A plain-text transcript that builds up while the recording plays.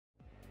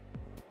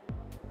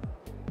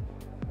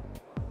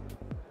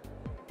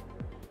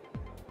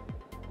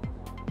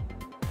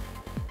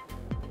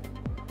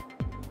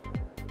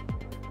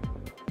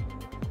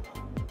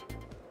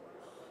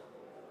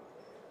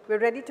We're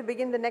ready to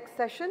begin the next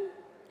session.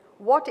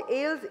 What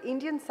ails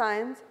Indian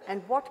science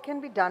and what can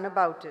be done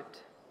about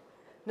it?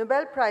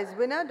 Nobel Prize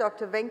winner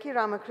Dr. Venki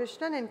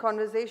Ramakrishnan in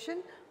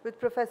conversation with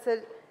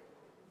Professor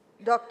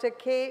Dr.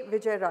 K.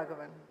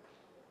 Vijayaraghavan.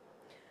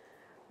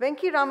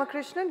 Venki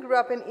Ramakrishnan grew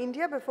up in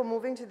India before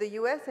moving to the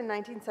US in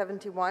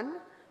 1971.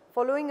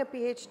 Following a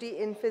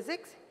PhD in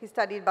physics, he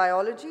studied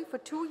biology for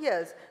 2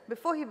 years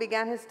before he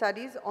began his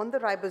studies on the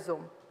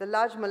ribosome, the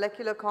large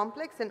molecular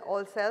complex in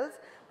all cells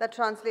that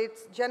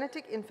translates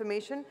genetic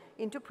information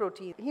into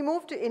protein. He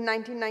moved in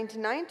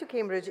 1999 to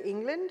Cambridge,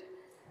 England,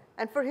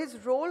 and for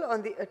his role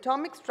on the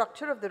atomic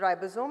structure of the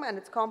ribosome and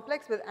its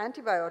complex with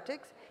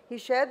antibiotics, he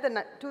shared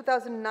the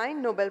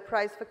 2009 Nobel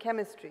Prize for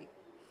Chemistry.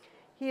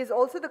 He is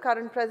also the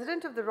current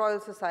president of the Royal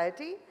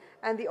Society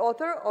and the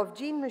author of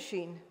Gene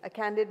Machine, a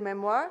candid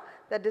memoir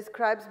that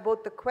describes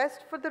both the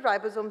quest for the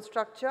ribosome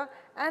structure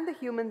and the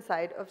human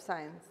side of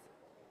science.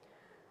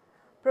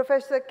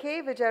 Professor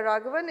K.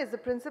 Vijayaraghavan is the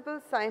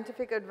principal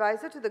scientific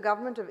advisor to the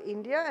Government of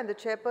India and the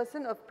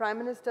chairperson of Prime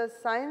Minister's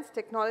Science,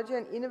 Technology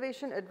and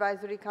Innovation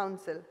Advisory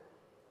Council.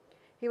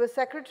 He was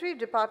Secretary,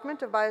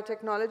 Department of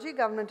Biotechnology,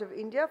 Government of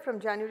India from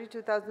January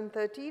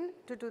 2013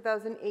 to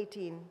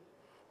 2018.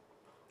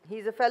 He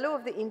is a fellow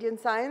of the Indian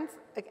Science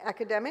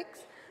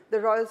Academics,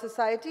 the Royal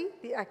Society,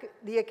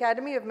 the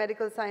Academy of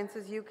Medical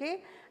Sciences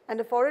UK, and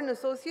a foreign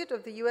associate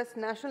of the US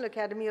National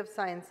Academy of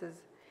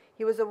Sciences.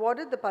 He was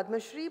awarded the Padma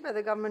Shri by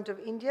the Government of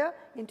India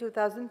in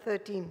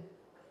 2013.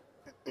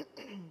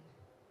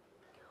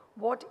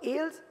 What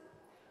ails,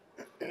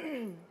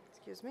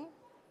 excuse me?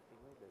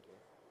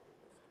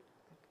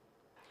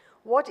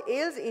 What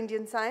ails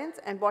Indian science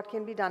and what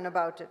can be done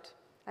about it?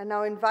 I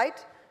now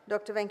invite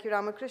Dr. Venki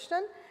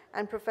Ramakrishnan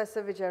and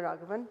Professor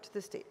Vijayaraghavan to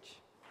the stage.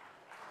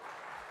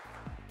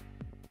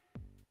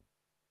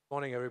 Good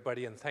morning,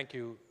 everybody, and thank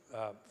you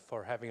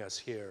for having us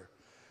here.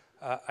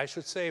 I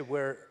should say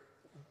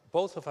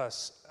both of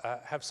us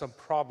have some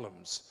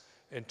problems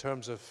in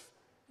terms of,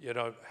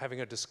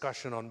 having a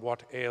discussion on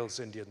what ails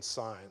Indian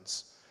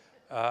science.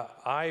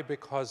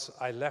 Because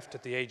I left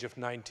at the age of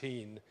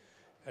 19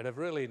 and have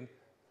really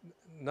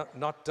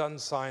not done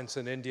science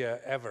in India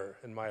ever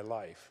in my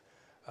life.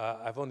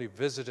 I've only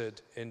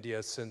visited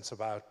India since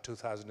about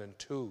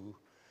 2002.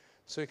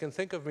 So you can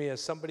think of me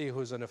as somebody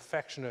who's an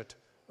affectionate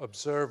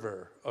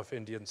observer of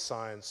Indian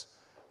science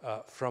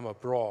from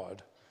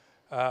abroad.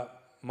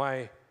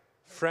 My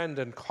friend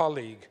and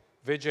colleague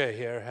Vijay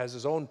here has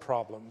his own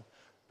problem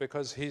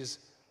because he's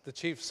the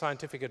chief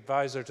scientific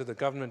advisor to the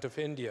Government of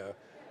India,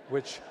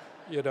 which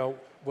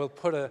will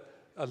put a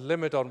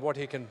limit on what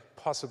he can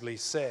possibly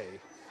say,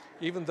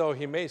 even though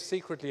he may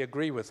secretly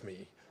agree with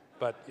me.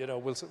 But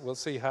we'll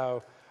see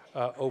how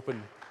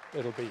open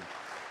it'll be.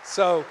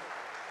 So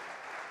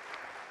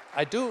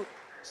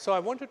I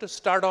wanted to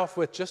start off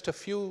with just a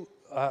few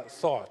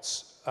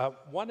thoughts.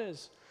 One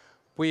is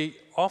we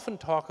often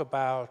talk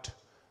about,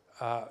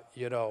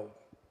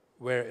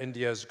 where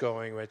India is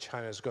going, where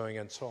China is going,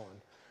 and so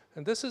on.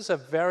 And this is a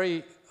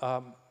very,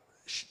 sorry?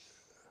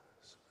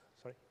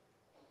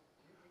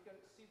 You can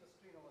see the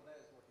screen over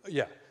there.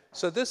 Yeah.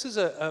 So this is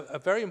a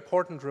very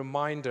important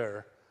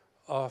reminder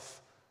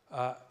of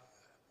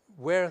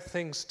where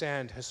things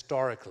stand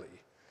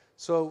historically.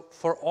 So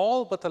for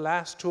all but the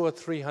last 200 or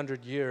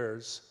 300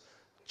 years,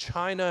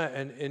 China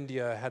and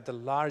India had the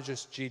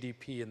largest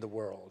GDP in the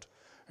world.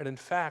 And in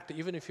fact,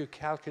 even if you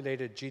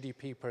calculated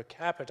GDP per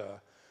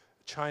capita,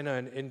 China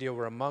and India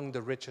were among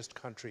the richest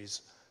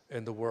countries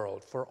in the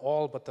world for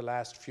all but the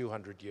last few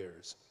hundred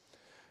years.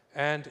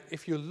 And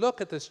if you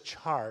look at this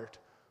chart,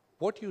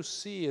 what you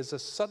see is a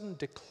sudden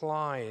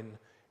decline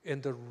in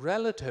the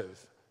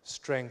relative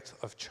strength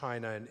of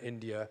China and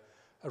India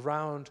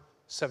around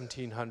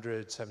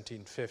 1700,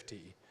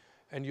 1750.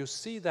 And you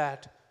see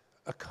that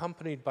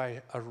accompanied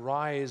by a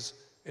rise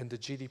in the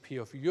GDP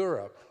of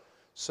Europe,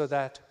 so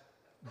that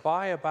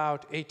by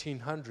about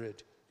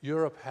 1800,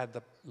 Europe had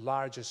the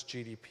largest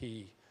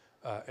GDP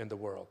in the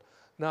world.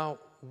 Now,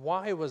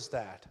 why was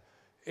that?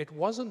 It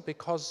wasn't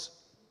because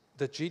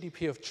the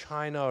GDP of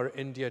China or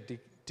India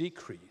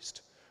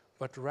decreased,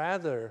 but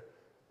rather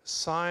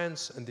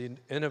science and the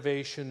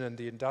innovation and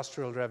the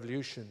Industrial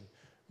Revolution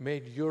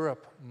made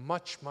Europe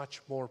much,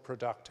 much more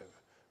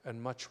productive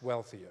and much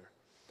wealthier.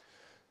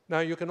 Now,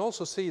 you can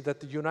also see that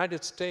the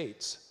United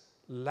States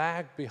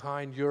lagged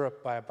behind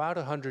Europe by about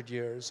 100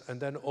 years and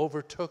then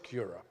overtook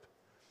Europe.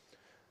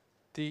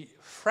 The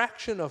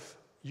fraction of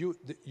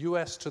the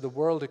US to the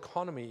world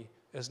economy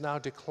is now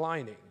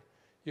declining.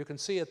 You can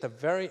see at the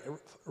very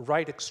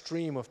right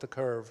extreme of the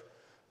curve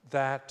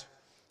that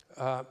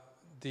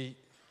the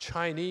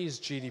Chinese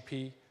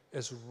GDP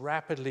is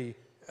rapidly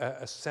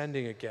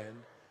ascending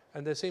again,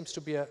 and there seems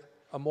to be a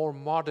more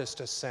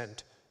modest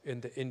ascent in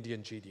the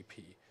Indian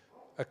GDP,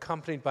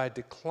 accompanied by a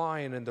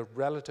decline in the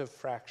relative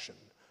fraction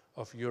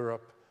of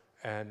Europe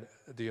and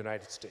the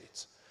United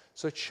States.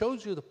 So it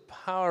shows you the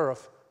power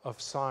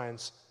of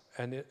science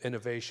and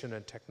innovation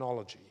and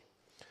technology.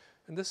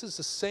 And this is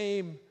the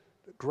same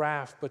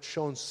graph, but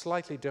shown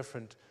slightly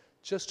different,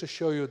 just to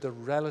show you the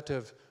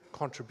relative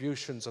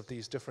contributions of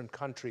these different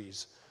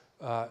countries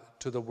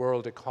to the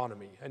world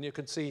economy. And you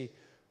can see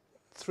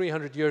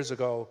 300 years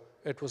ago,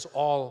 it was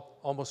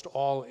almost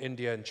all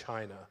India and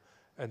China,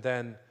 and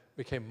then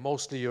became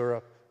mostly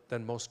Europe,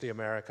 then mostly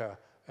America,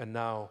 and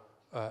now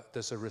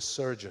there's a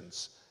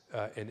resurgence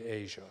in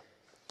Asia.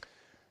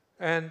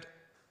 And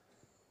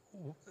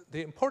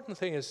the important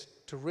thing is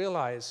to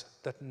realize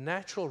that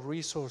natural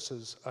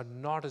resources are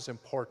not as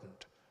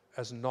important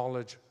as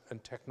knowledge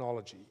and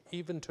technology,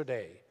 even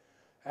today.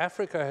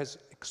 Africa is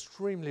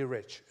extremely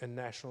rich in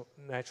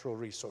natural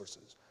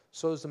resources.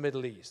 So is the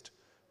Middle East.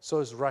 So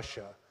is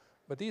Russia.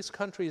 But these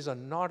countries are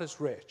not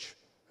as rich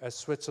as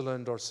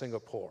Switzerland or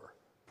Singapore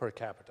per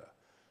capita.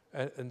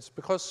 And it's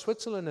because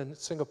Switzerland and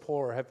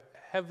Singapore have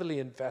heavily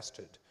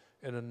invested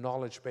in a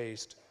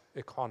knowledge-based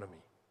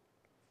economy.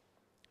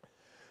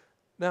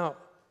 Now,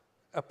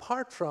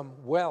 apart from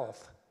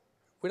wealth,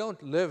 we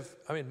don't live,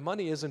 I mean,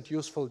 money isn't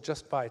useful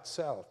just by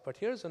itself. But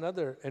here's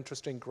another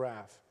interesting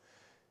graph.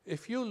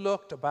 If you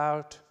looked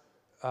about,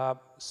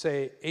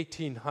 say,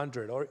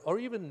 1800 or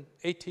even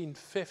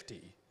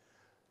 1850,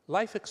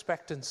 life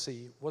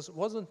expectancy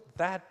wasn't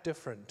that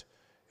different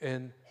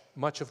in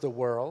much of the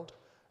world,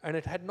 and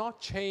it had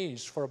not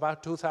changed for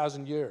about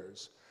 2,000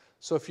 years.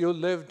 So if you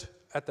lived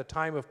at the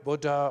time of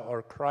Buddha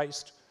or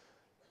Christ,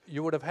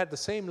 you would have had the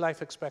same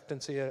life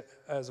expectancy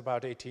as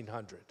about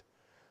 1800.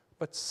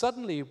 But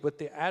suddenly, with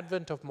the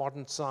advent of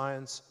modern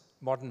science,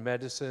 modern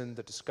medicine,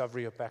 the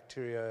discovery of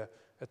bacteria,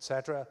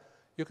 etc.,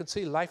 you can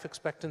see life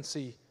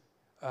expectancy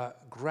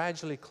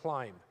gradually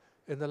climb.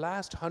 In the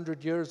last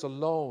 100 years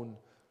alone,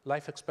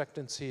 life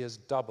expectancy has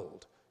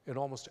doubled in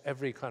almost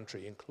every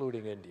country,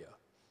 including India.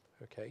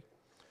 Okay?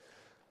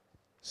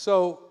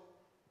 So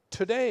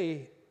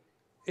today,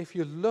 if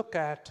you look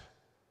at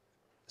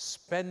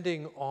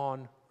spending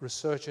on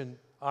research and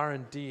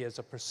R&D as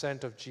a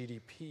percent of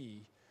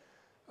GDP,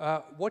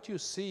 what you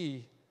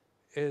see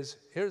is,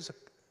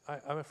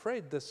 I'm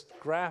afraid this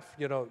graph,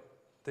 you know,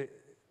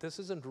 this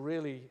isn't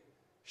really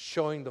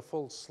showing the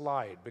full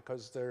slide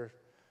because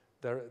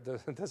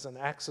there's an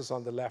axis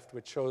on the left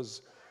which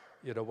shows,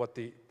 you know, what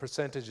the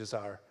percentages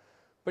are.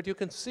 But you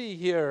can see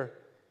here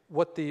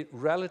what the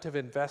relative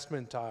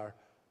investment are,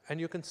 and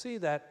you can see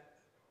that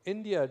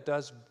India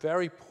does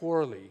very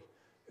poorly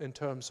in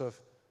terms of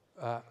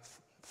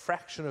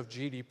fraction of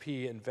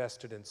GDP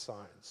invested in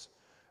science.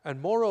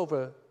 And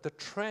moreover, the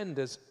trend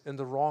is in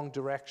the wrong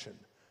direction.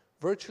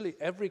 Virtually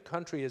every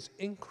country has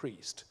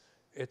increased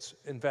its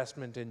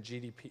investment in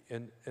GDP,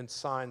 in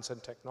science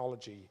and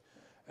technology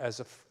as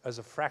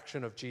a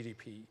fraction of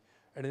GDP.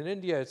 And in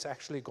India, it's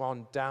actually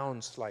gone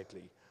down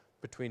slightly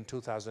between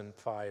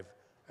 2005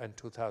 and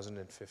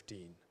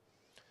 2015.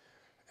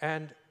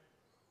 And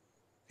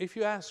if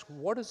you ask,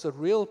 what is the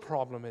real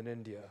problem in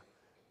India?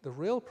 The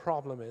real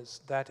problem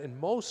is that in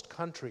most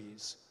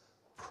countries,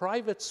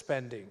 private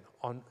spending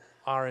on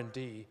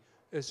R&D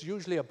is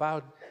usually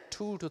about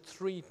 2 to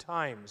 3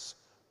 times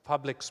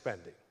public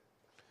spending.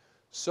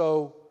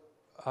 So,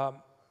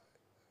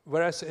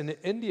 whereas in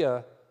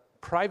India,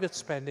 private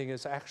spending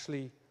is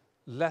actually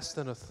less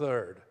than a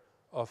third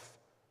of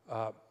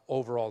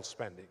overall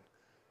spending.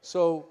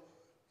 So,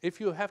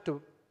 if you have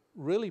to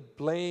really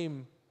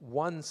blame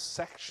one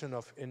section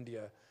of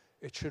India,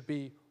 it should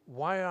be,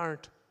 why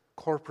aren't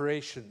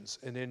corporations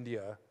in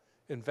India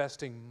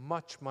investing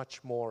much,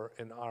 much more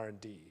in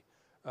R&D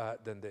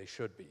than they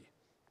should be?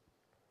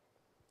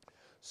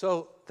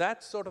 So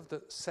that sort of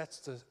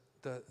sets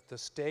the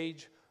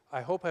stage.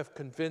 I hope I've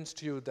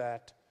convinced you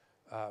that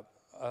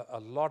a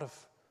lot of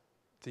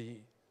the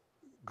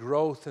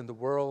growth in the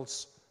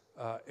world's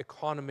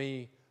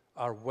economy,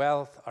 our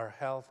wealth, our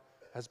health,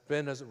 has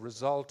been as a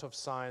result of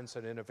science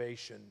and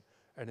innovation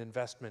and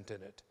investment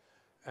in it.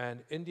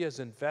 And India's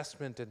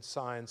investment in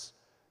science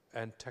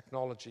and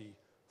technology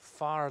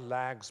far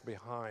lags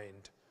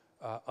behind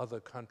other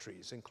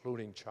countries,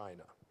 including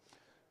China.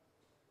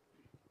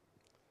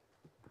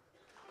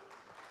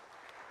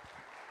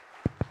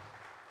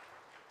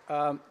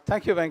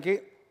 Thank you,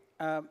 Venki.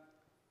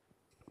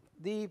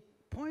 The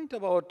point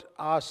about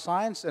our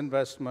science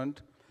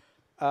investment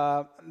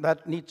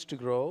that needs to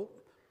grow,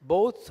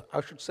 both,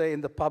 I should say,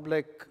 in the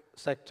public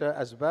sector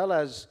as well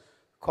as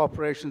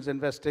corporations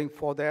investing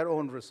for their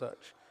own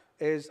research,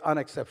 is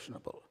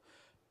unexceptionable.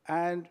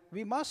 And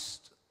we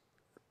must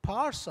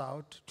parse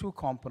out 2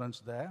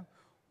 components there.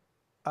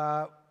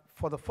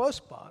 For the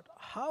first part,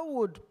 how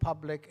would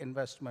public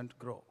investment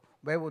grow?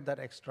 Where would that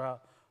extra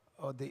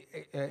or the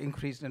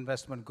increased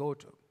investment go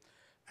to?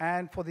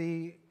 And for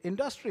the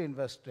industry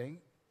investing,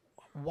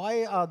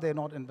 why are they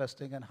not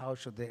investing and how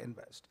should they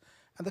invest?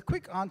 And the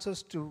quick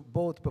answers to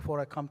both before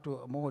I come to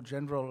a more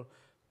general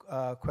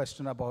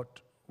question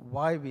about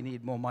why we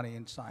need more money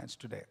in science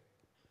today.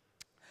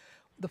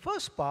 The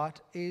first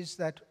part is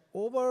that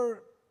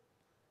over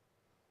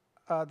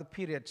the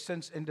period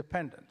since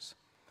independence,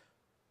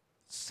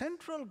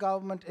 central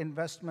government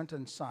investment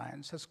in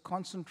science has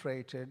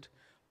concentrated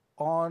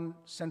on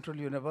central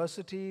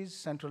universities,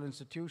 central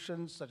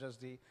institutions such as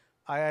the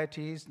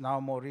IITs, now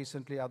more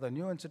recently other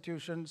new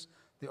institutions,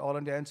 the All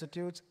India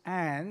Institutes,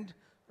 and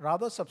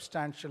rather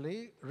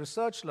substantially,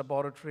 research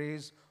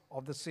laboratories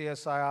of the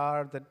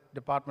CSIR, the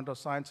Department of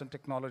Science and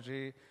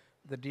Technology,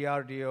 the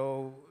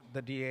DRDO,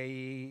 the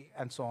DAE,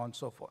 and so on and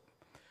so forth.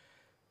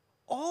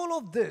 All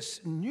of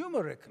this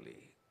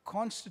numerically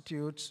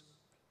constitutes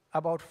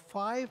about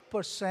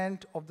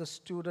 5% of the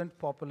student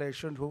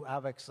population who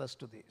have access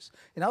to these.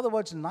 In other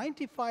words,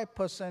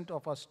 95%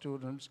 of our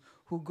students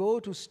who go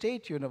to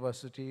state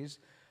universities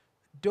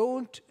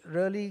don't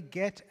really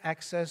get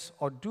access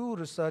or do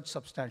research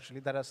substantially.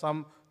 There are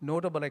some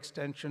notable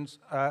exceptions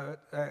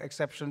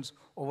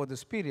over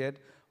this period,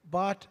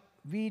 but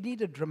we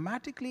need a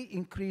dramatically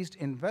increased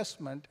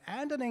investment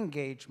and an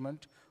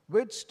engagement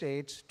with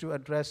states to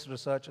address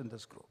research in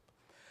this group.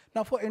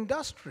 Now, for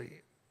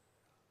industry,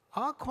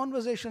 our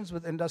conversations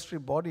with industry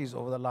bodies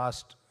over the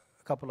last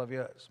couple of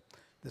years,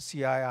 the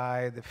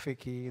CII, the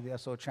FICCI, the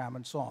ASSOCHAM,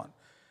 and so on,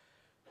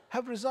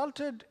 have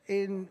resulted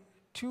in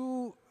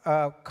two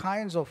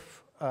kinds of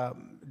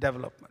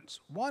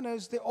developments. One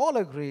is they all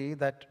agree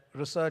that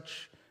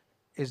research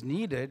is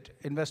needed,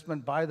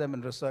 investment by them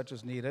in research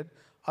is needed,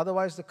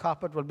 otherwise the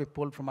carpet will be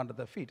pulled from under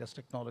their feet as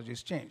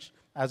technologies change,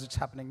 as it's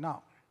happening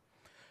now.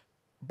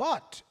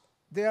 But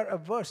they are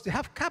averse, they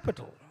have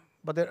capital,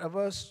 but they're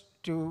averse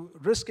to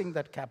risking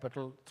that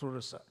capital through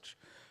research.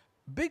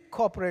 Big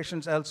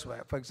corporations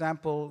elsewhere, for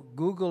example,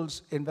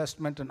 Google's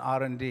investment in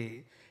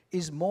R&D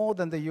is more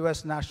than the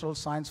US National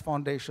Science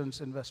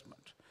Foundation's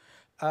investment.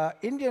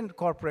 Indian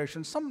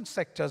corporations, some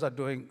sectors are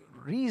doing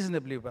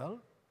reasonably well,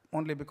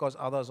 only because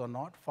others are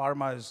not.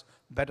 Pharma is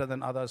better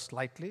than others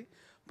slightly,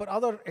 but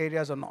other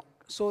areas are not.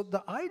 So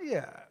the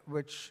idea,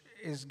 which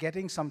is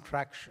getting some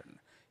traction,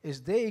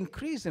 is they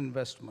increase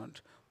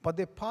investment, but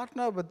they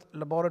partner with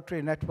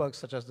laboratory networks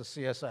such as the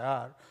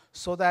CSIR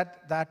so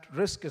that that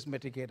risk is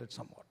mitigated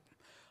somewhat.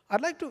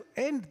 I'd like to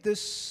end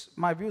this,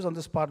 my views on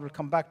this part, we'll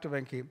come back to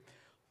Venki,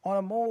 on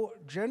a more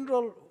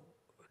general,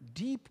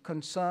 deep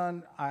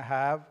concern I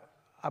have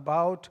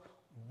about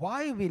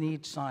why we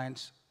need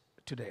science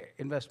today,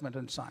 investment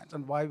in science,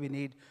 and why we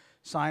need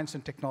science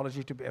and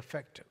technology to be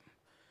effective.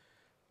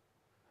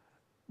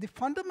 The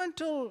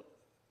fundamental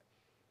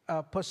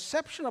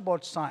perception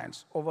about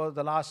science over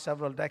the last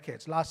several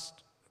decades,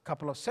 last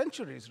couple of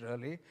centuries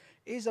really,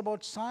 is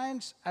about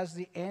science as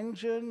the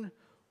engine,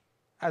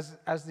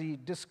 as the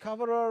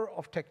discoverer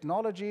of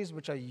technologies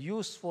which are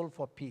useful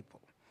for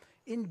people.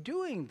 In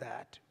doing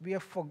that, we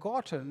have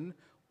forgotten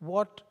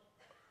what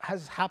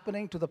is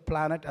happening to the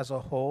planet as a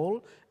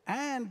whole,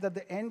 and that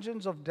the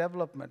engines of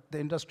development, the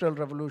Industrial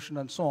Revolution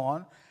and so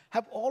on,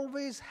 have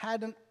always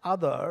had an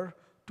other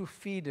to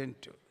feed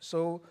into.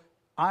 So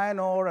iron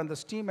ore and the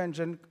steam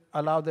engine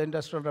allowed the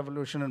Industrial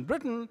Revolution in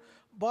Britain,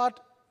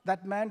 but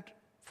that meant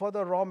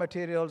further raw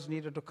materials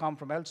needed to come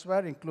from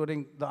elsewhere,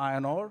 including the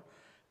iron ore.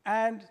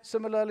 And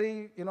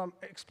similarly,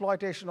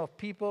 exploitation of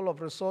people,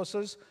 of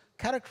resources,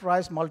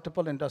 characterized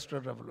multiple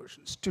industrial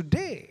revolutions.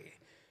 Today,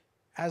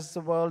 as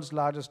the world's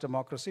largest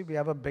democracy, we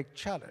have a big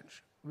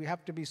challenge. We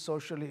have to be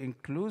socially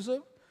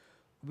inclusive.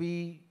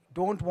 We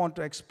don't want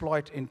to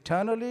exploit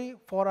internally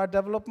for our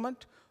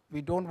development.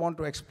 We don't want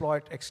to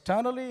exploit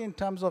externally in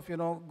terms of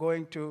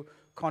going to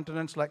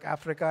continents like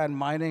Africa and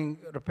mining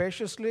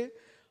rapaciously.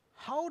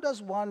 How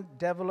does one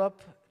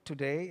develop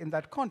today in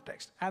that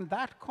context? And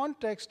that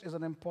context is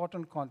an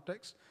important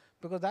context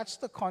because that's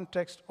the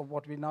context of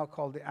what we now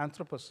call the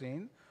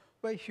Anthropocene,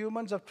 where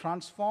humans have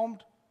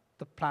transformed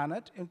the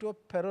planet into a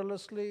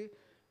perilously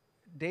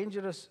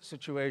dangerous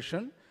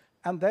situation,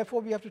 and therefore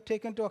we have to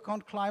take into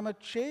account climate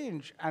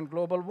change and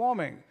global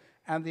warming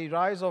and the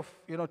rise of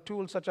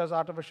tools such as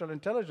artificial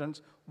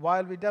intelligence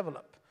while we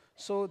develop.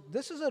 So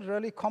this is a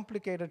really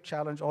complicated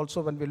challenge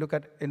also when we look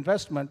at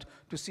investment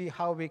to see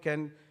how we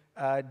can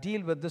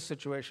deal with this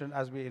situation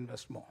as we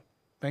invest more.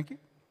 Thank you.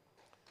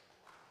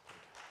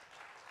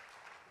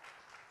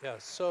 Yeah,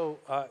 so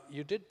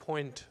you did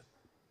point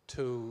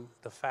to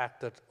the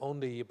fact that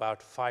only about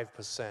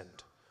 5%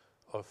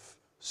 of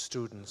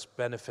students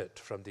benefit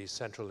from these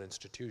central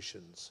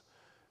institutions,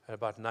 and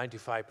about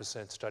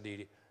 95%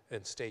 study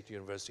in state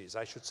universities.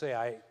 I should say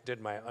I did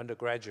my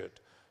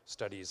undergraduate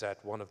studies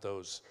at one of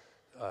those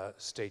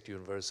state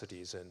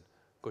universities in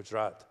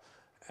Gujarat.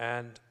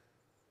 And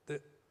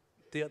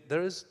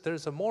there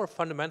is a more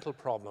fundamental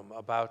problem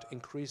about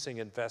increasing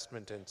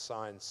investment in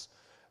science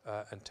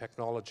and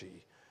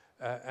technology,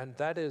 and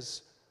that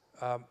is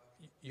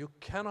you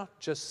cannot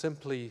just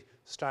simply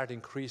start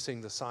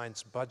increasing the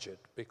science budget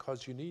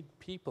because you need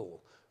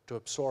people to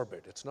absorb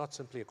it. It's not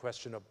simply a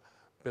question of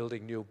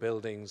building new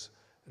buildings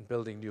and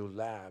building new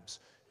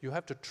labs. You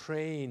have to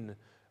train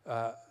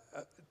a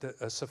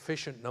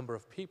sufficient number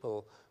of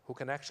people who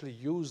can actually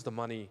use the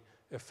money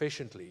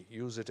efficiently,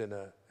 use it in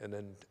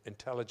an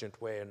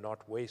intelligent way and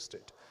not waste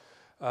it.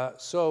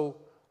 So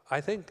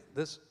I think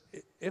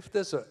if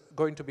there's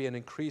going to be an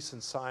increase in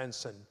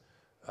science and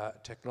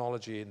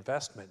technology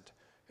investment,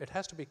 it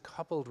has to be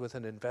coupled with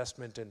an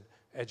investment in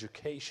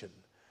education.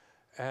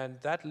 And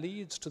that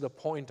leads to the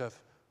point of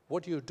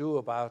what do you do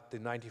about the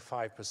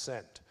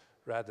 95%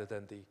 rather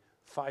than the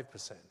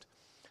 5%.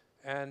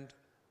 And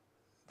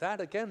that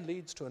again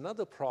leads to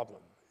another problem.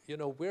 You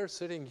know, we're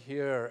sitting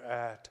here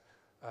at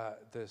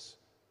this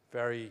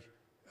very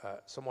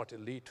somewhat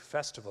elite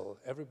festival.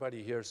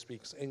 Everybody here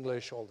speaks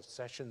English, all the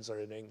sessions are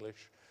in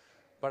English.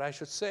 But I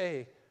should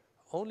say,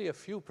 only a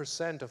few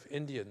 % of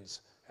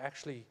Indians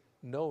actually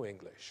know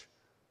English.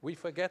 We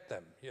forget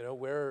them. You know,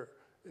 we're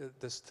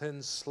this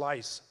thin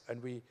slice,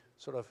 and we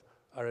sort of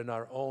are in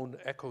our own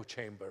echo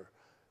chamber.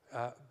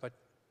 But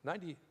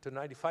 90 to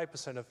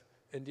 95% of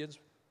Indians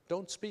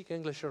don't speak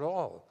English at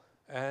all.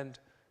 And,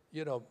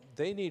 you know,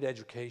 they need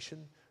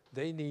education.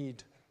 They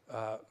need,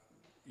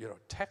 you know,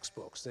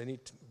 textbooks. They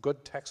need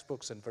good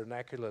textbooks in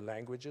vernacular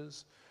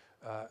languages,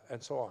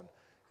 and so on.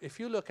 If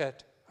you look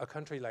at a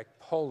country like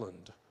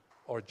Poland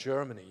or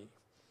Germany,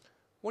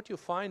 what you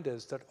find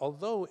is that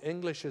although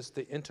English is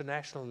the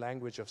international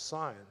language of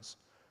science,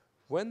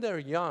 when they're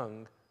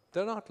young,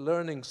 they're not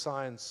learning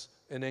science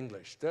in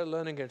English. They're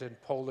learning it in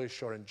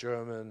Polish or in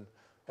German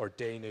or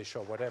Danish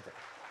or whatever,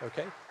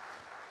 okay?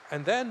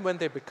 And then when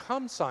they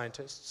become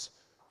scientists,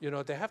 you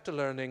know, they have to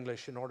learn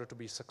English in order to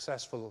be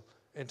successful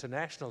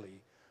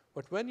internationally.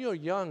 But when you're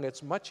young,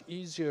 it's much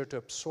easier to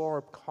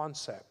absorb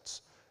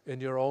concepts in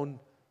your own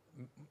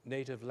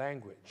native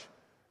language.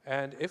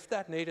 And if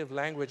that native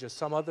language is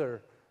some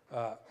other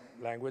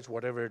language,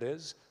 whatever it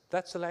is,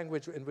 that's the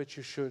language in which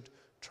you should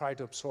try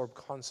to absorb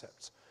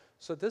concepts.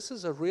 So this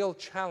is a real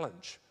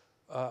challenge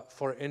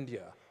for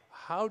India.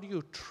 How do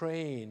you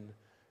train,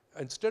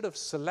 instead of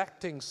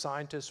selecting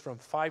scientists from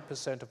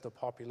 5% of the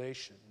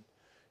population,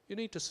 you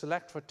need to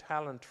select for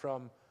talent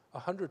from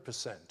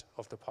 100%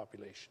 of the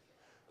population.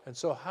 And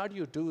so how do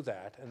you do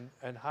that,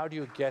 and how do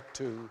you get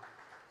to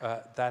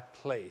that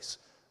place?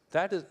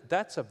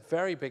 That's a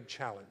very big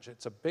challenge.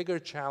 It's a bigger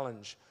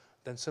challenge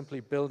than simply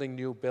building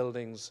new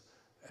buildings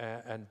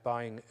and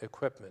buying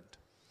equipment.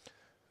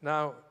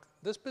 Now,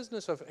 this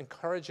business of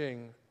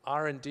encouraging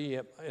R&D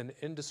in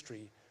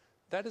industry,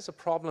 that is a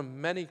problem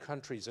many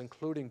countries,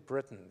 including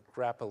Britain,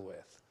 grapple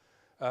with.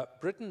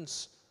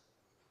 Britain's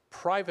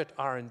private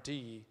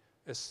R&D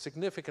is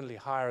significantly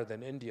higher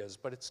than India's,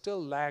 but it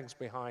still lags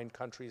behind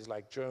countries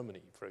like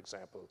Germany, for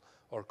example,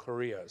 or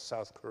Korea,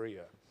 South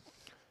Korea.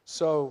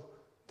 So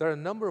there are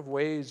a number of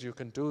ways you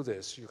can do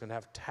this. You can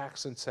have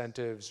tax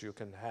incentives, you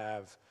can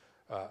have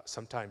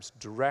sometimes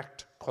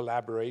direct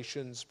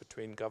collaborations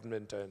between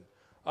government and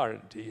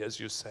R&D, as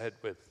you said,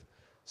 with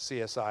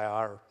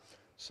CSIR.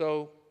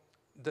 So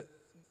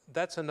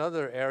that's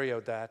another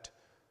area that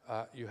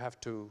you have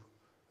to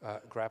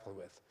grapple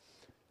with.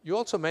 You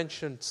also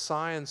mentioned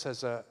science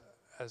as a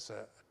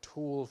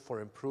tool for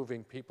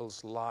improving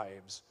people's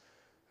lives.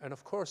 And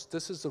of course,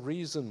 this is the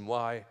reason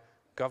why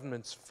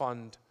governments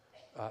fund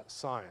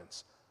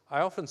science. I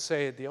often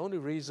say the only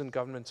reason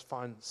governments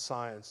fund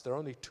science, there are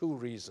only two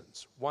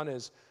reasons. One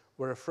is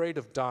we're afraid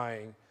of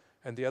dying,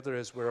 and the other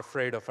is we're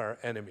afraid of our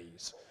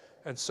enemies.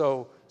 And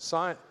so,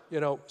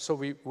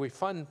 we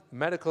fund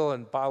medical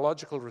and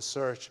biological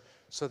research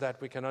so that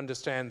we can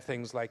understand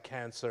things like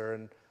cancer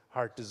and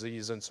heart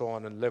disease and so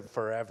on and live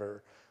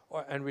forever.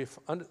 And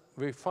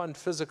we fund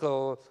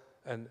physical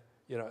and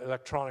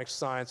electronic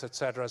science, et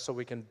cetera, so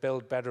we can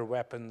build better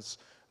weapons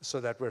so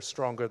that we're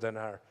stronger than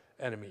our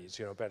enemies,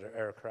 better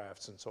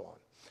aircrafts and so on.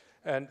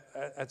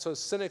 And so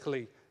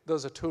cynically,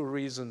 those are two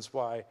reasons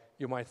why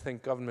you might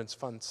think governments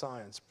fund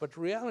science. But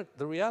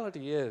the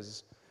reality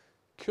is,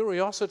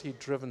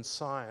 curiosity-driven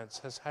science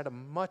has had a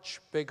much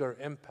bigger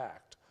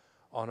impact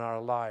on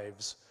our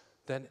lives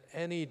than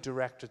any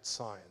directed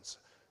science.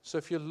 So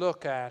if you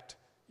look at,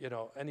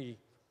 any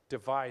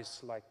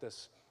device like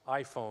this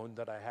iPhone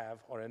that I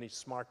have, or any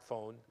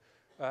smartphone,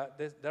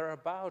 there are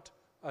about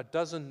a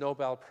dozen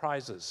Nobel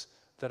Prizes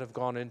that have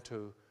gone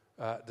into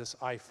this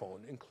iPhone,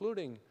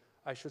 including,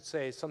 I should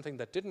say, something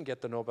that didn't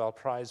get the Nobel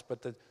Prize,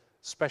 but the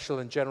special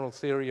and general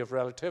theory of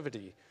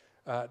relativity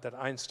that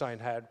Einstein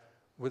had,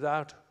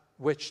 without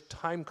which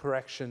time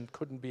correction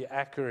couldn't be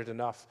accurate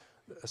enough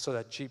so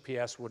that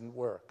GPS wouldn't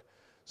work.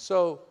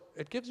 So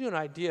it gives you an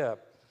idea.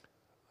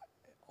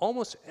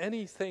 Almost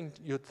anything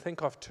you'd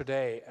think of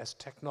today as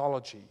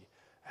technology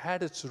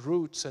had its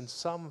roots in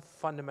some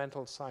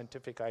fundamental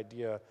scientific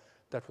idea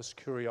that was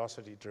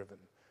curiosity-driven.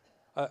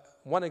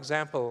 One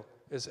example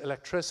is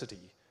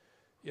electricity.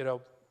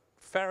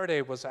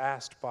 Faraday was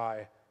asked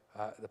by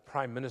the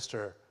prime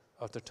minister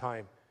of the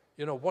time,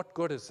 what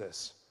good is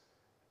this?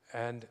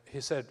 And he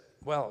said,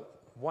 well,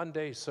 one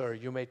day, sir,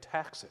 you may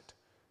tax it.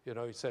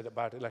 He said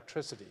about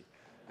electricity.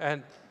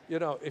 And,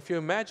 if you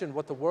imagine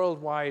what the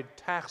worldwide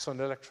tax on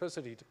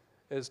electricity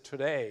is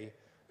today,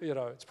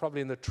 it's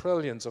probably in the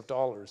trillions of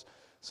dollars.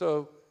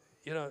 So,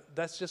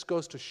 that just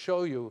goes to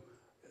show you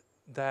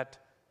that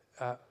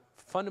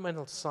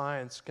fundamental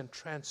science can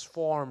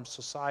transform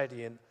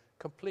society in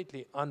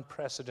completely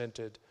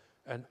unprecedented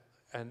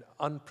and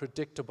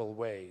unpredictable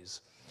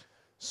ways.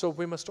 So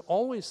we must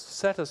always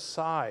set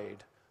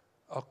aside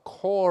a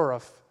core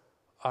of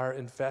our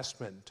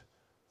investment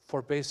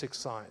for basic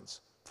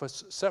science for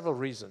several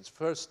reasons.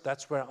 First,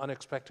 that's where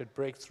unexpected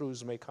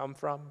breakthroughs may come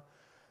from.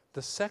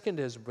 The second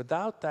is,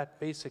 without that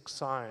basic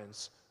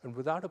science and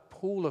without a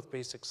pool of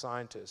basic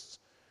scientists,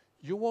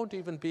 you won't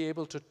even be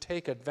able to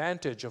take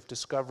advantage of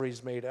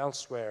discoveries made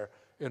elsewhere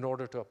in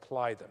order to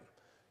apply them.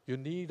 You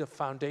need a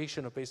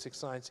foundation of basic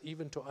science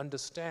even to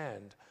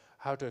understand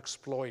how to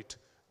exploit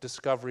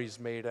discoveries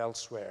made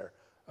elsewhere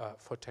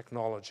for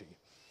technology.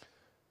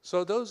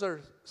 So those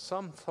are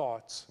some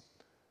thoughts,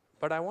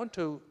 but I want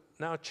to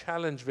now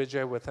challenge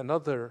Vijay with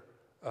another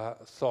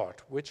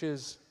thought, which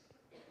is,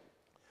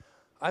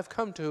 I've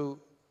come to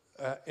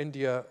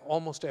India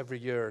almost every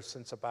year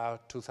since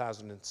about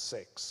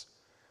 2006.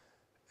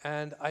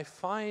 And I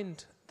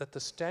find that the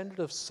standard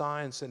of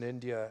science in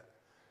India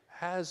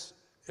has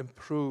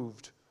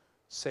improved,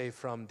 say,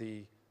 from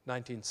the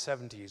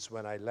 1970s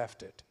when I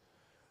left it.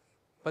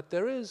 But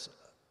there is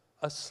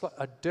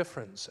a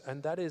difference,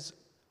 and that is,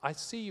 I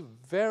see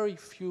very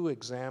few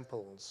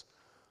examples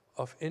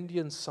of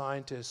Indian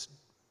scientists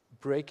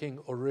breaking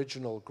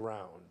original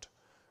ground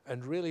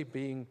and really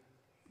being,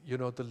 you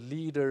know, the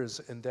leaders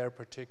in their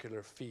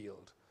particular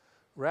field.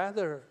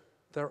 Rather,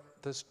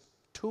 there's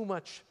too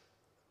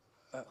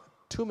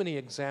many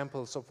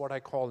examples of what I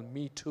call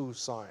Me Too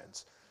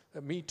science.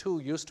 Me Too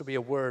used to be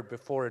a word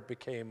before it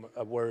became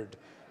a word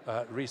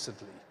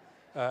recently.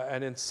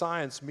 And in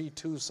science, Me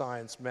Too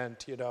science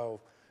meant, you know,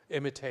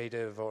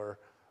 imitative or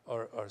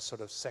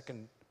sort of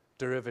second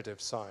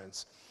derivative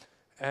science.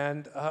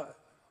 And,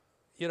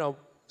 you know,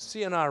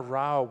 C.N.R.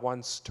 Rao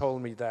once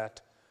told me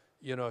that,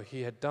 you know,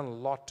 he had done a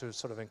lot to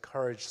sort of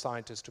encourage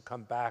scientists to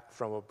come back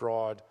from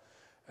abroad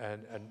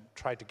and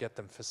try to get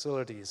them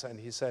facilities. And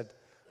he said,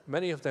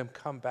 many of them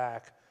come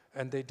back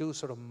and they do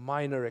sort of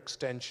minor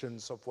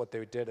extensions of what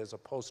they did as a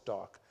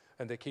postdoc,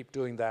 and they keep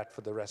doing that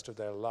for the rest of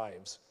their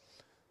lives.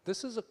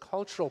 This is a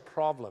cultural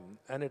problem,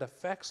 and it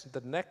affects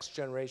the next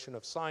generation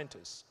of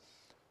scientists,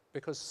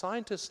 because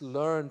scientists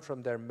learn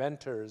from their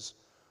mentors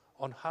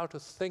on how to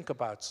think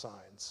about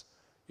science,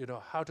 you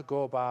know, how to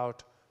go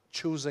about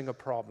choosing a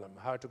problem,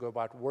 how to go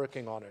about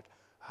working on it,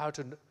 how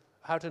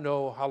to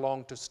know how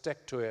long to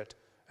stick to it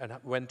and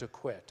when to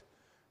quit.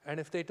 And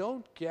if they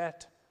don't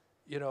get,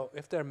 you know,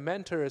 if their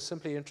mentor is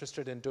simply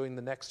interested in doing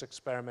the next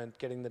experiment,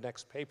 getting the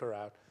next paper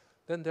out,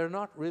 then they're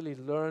not really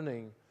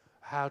learning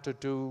how to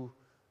do,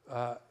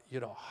 you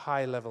know,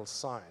 high-level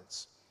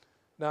science.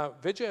 Now,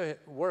 Vijay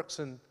works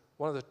in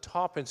one of the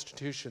top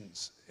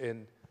institutions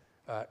in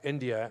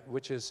India,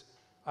 which is,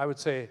 I would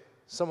say,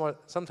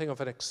 something of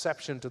an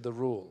exception to the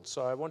rule.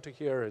 So I want to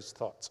hear his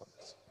thoughts on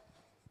this.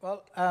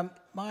 Well,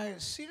 my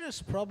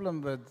serious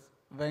problem with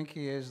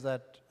Venki is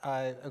that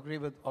I agree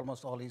with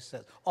almost all he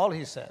says.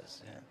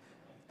 Yeah.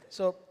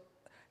 So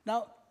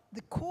now,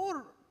 the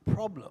core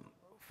problem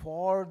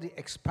for the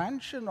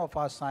expansion of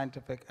our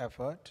scientific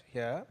effort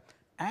here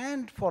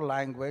and for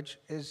language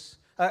is,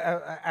 you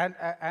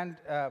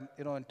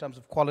know, in terms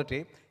of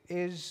quality,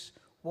 is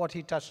what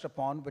he touched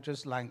upon, which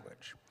is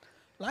language.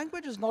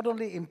 Language is not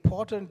only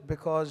important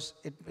because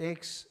it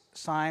makes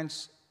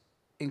science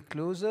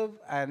inclusive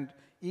and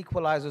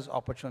equalizes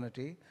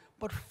opportunity,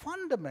 but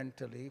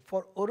fundamentally,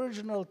 for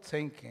original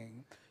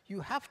thinking,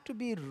 you have to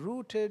be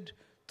rooted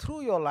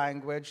through your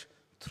language,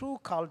 through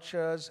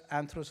cultures,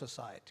 and through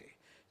society.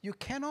 You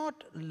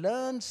cannot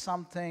learn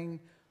something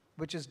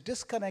which is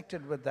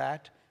disconnected with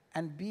that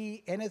and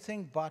be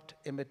anything but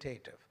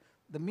imitative.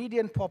 The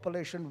median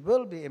population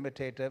will be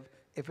imitative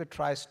if it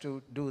tries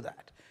to do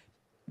that.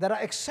 There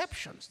are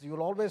exceptions.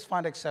 You'll always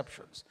find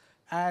exceptions.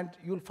 And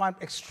you'll find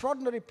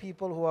extraordinary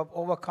people who have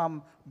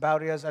overcome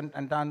barriers and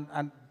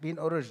been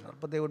original,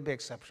 but they would be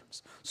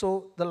exceptions.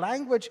 So the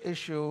language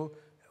issue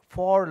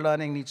for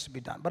learning needs to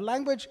be done. But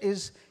language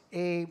is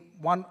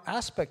one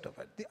aspect of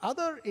it. The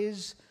other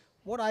is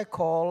what I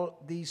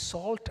call the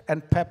salt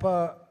and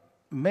pepper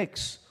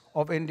mix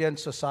of Indian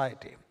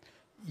society.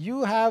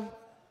 You have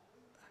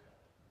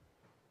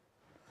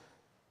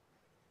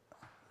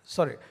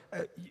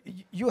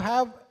you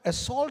have a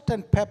salt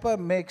and pepper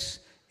mix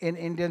in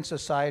Indian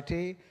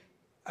society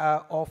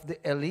of the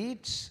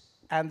elites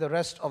and the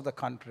rest of the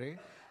country.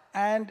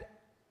 And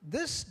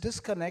this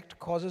disconnect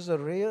causes a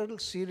real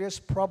serious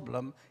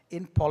problem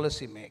in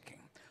policy making.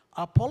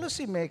 Our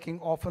policy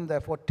making often,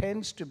 therefore,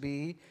 tends to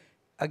be,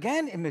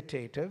 again,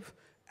 imitative,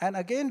 and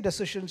again,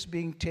 decisions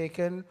being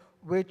taken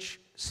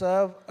which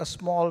serve a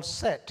small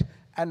set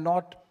and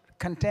not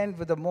contend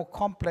with a more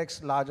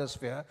complex, larger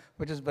sphere,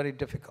 which is very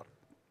difficult.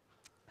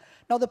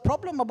 Now, the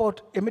problem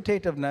about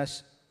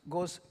imitativeness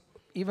goes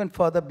even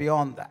further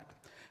beyond that.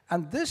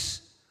 And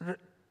this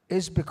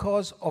is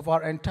because of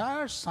our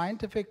entire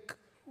scientific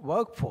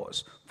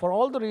workforce, for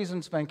all the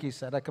reasons Venki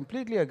said, I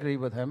completely agree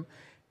with him,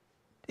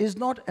 is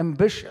not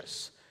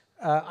ambitious.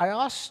 I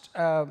asked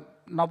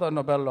another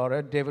Nobel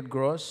laureate, David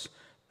Gross,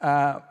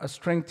 a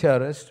string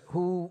theorist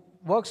who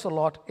works a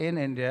lot in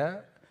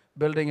India,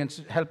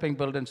 helping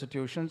build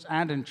institutions,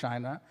 and in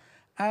China,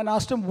 and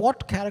asked him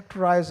what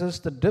characterizes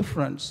the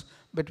difference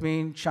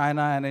between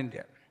China and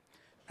India.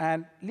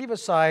 And leave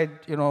aside,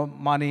 you know,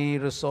 money,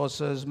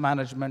 resources,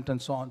 management,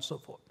 and so on and so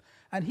forth.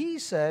 And he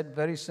said,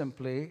 very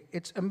simply,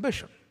 it's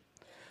ambition.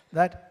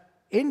 That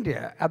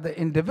India, at the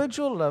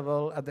individual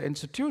level, at the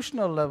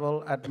institutional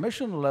level, at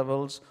mission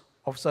levels,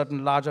 of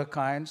certain larger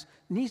kinds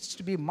needs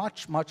to be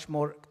much, much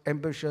more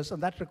ambitious,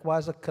 and that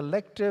requires a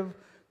collective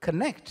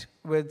connect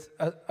with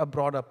a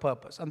broader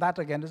purpose, and that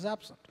again is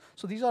absent.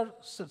 So these are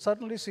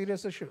certainly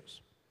serious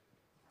issues.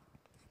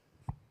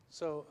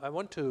 So I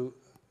want to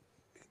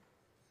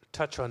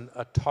touch on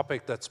a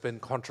topic that's been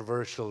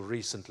controversial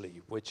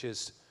recently, which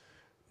is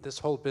this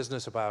whole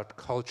business about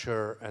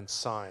culture and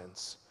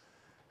science.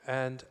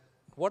 And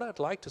what I'd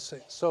like to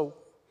say, so,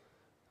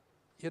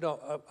 you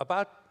know,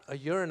 about a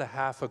year and a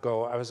half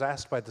ago, I was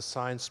asked by the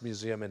Science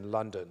Museum in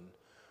London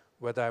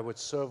whether I would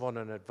serve on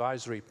an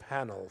advisory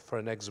panel for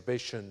an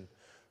exhibition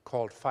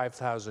called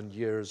 5,000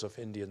 Years of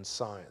Indian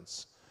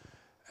Science.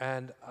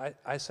 And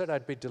I said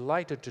I'd be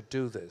delighted to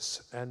do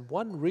this. And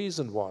one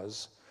reason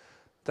was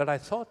that I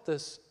thought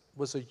this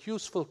was a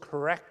useful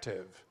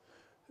corrective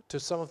to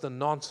some of the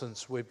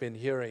nonsense we've been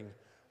hearing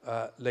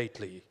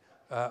lately.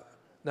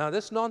 Now,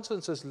 this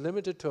nonsense is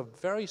limited to a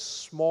very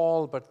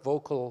small but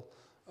vocal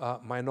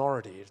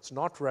minority. It's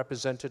not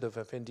representative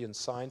of Indian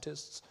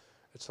scientists.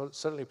 It's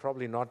certainly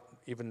probably not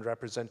even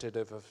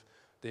representative of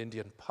the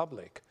Indian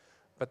public.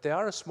 But they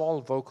are a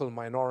small vocal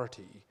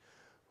minority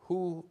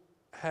who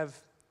have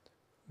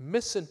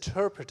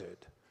misinterpreted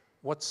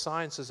what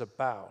science is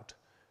about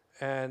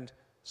and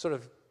sort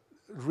of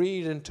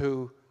read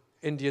into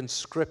Indian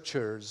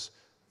scriptures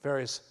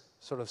various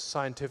sort of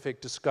scientific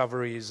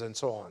discoveries and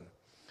so on.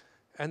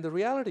 And the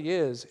reality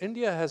is,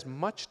 India has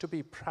much to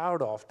be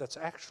proud of that's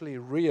actually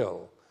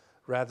real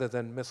rather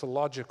than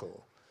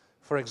mythological.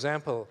 For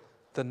example,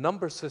 the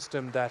number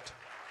system that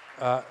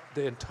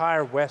the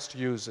entire West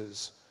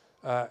uses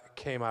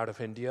came out of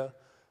India.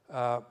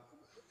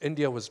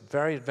 India was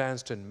very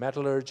advanced in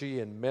metallurgy,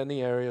 in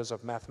many areas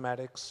of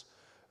mathematics.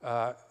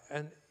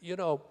 And, you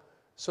know,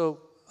 so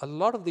a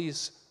lot of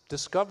these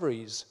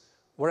discoveries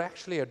were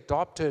actually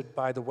adopted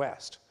by the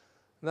West.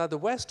 Now, the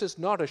West is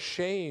not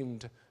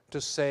ashamed to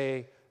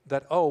say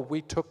that, oh,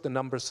 we took the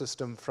number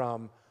system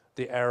from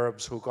the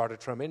Arabs who got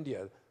it from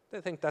India.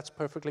 They think that's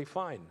perfectly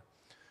fine.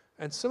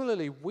 And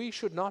similarly, we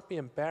should not be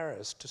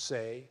embarrassed to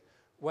say,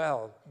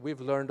 well,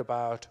 we've learned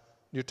about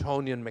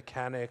Newtonian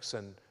mechanics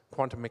and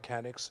quantum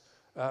mechanics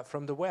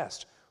from the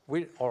West,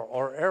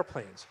 or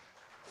airplanes.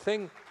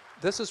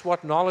 This is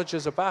what knowledge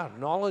is about.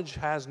 Knowledge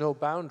has no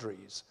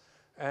boundaries.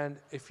 And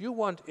if you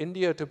want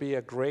India to be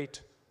a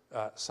great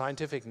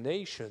scientific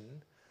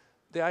nation,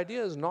 the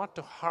idea is not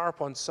to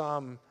harp on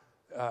some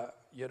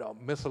you know,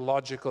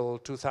 mythological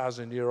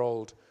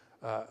 2,000-year-old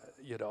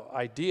you know,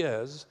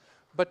 ideas,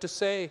 but to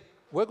say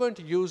we're going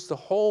to use the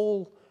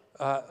whole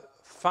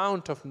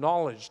fount of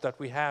knowledge that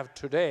we have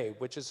today,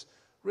 which is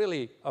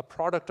really a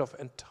product of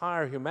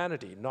entire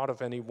humanity, not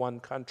of any one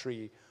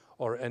country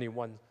or any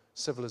one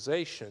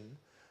civilization.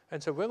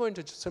 And so we're going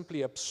to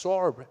simply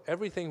absorb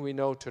everything we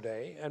know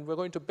today, and we're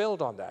going to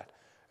build on that.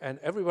 And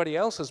everybody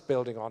else is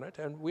building on it,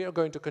 and we are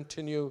going to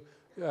continue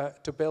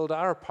to build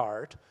our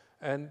part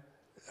and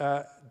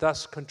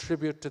thus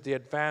contribute to the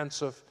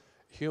advance of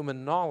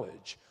human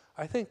knowledge.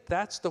 I think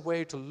that's the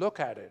way to look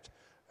at it.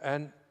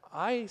 And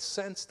I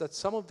sense that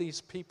some of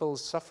these people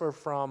suffer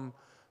from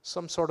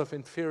some sort of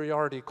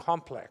inferiority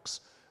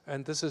complex,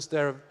 and this is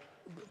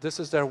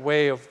their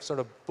way of sort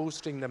of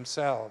boosting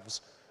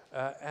themselves.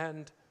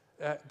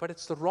 But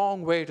it's the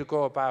wrong way to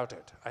go about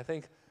it. I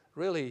think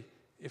really,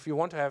 if you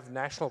want to have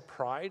national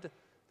pride,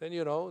 then,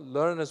 you know,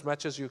 learn as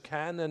much as you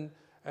can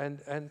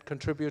and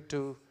contribute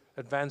to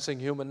advancing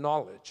human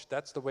knowledge.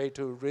 That's the way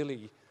to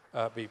really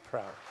be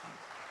proud.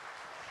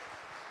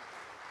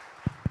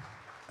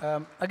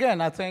 Again,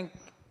 I think,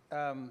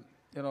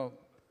 you know,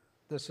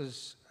 this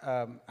is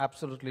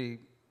absolutely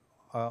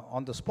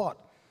on the spot.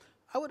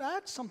 I would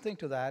add something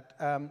to that.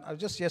 I was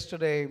just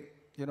yesterday,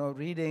 you know,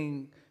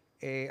 reading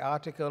an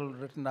article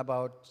written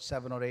about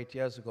 7 or 8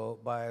 years ago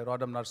by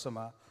Rodham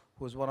Narasimha,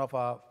 who's one of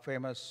our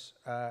famous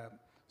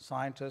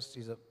scientists.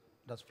 He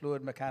does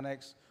fluid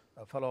mechanics,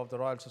 a fellow of the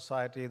Royal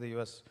Society, the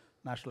US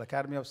National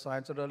Academy of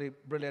Science, a really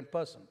brilliant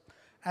person.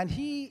 And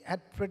he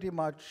had pretty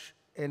much,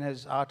 in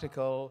his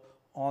article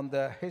on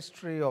the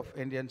history of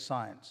Indian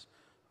science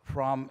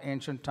from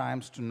ancient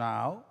times to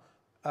now,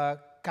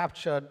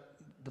 captured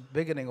the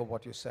beginning of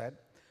what you said,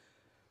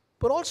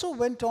 but also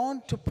went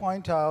on to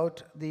point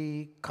out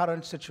the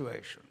current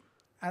situation.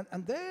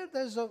 And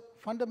there's a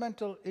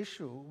fundamental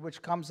issue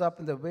which comes up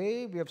in the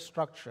way we have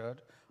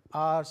structured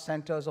our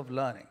centers of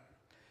learning.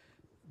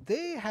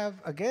 They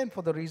have, again,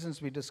 for the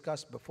reasons we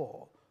discussed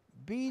before,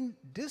 been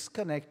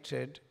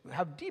disconnected,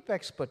 have deep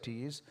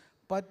expertise,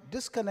 but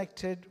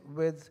disconnected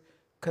with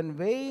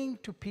conveying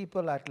to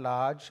people at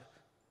large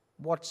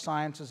what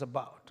science is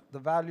about, the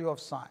value of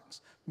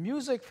science.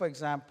 Music, for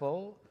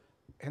example,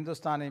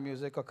 Hindustani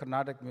music or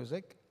Carnatic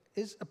music,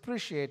 is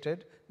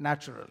appreciated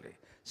naturally.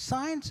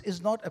 Science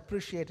is not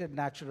appreciated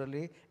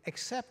naturally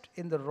except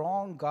in the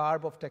wrong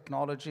garb of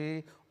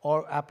technology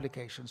or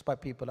applications by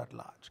people at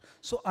large.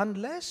 So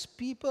unless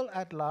people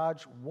at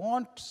large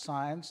want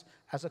science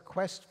as a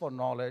quest for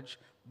knowledge,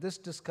 this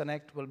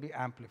disconnect will be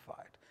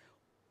amplified.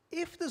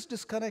 If this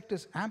disconnect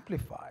is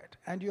amplified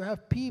and you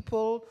have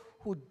people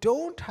who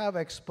don't have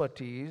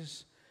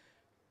expertise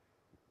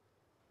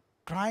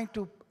trying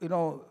to,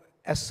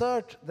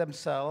 assert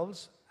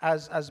themselves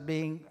as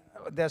being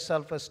their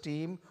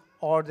self-esteem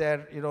or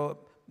their,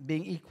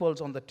 being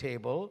equals on the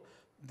table,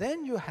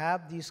 then you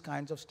have these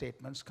kinds of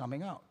statements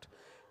coming out.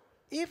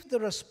 If the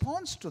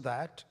response to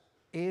that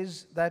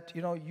is that,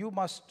 you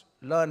must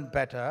learn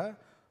better,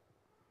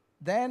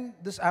 then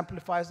this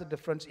amplifies the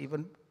difference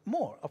even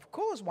more. Of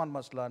course, one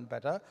must learn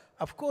better.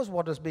 Of course,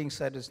 what is being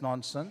said is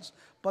nonsense.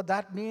 But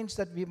that means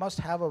that we must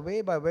have a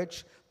way by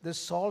which this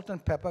salt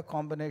and pepper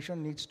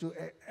combination needs to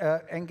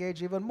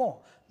engage even more.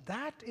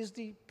 That is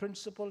the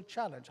principal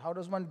challenge. How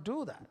does one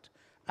do that?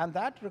 And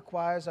that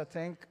requires, I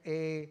think,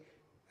 a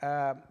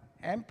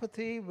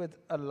empathy with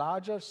a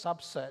larger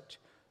subset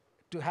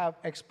to have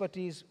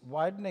expertise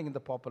widening in the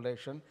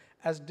population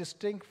as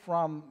distinct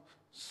from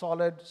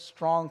solid,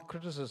 strong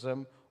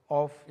criticism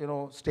of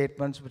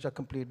statements which are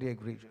completely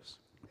egregious.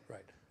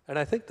 Right. And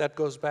I think that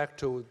goes back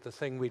to the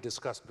thing we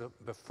discussed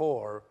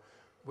before,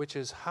 which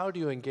is how do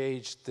you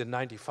engage the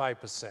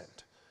 95%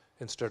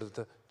 instead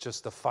of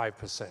just the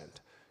 5%?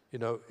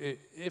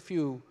 If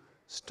you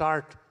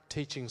start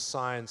teaching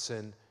science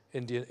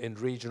in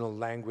regional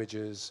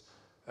languages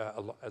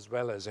as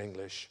well as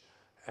English,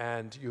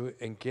 and you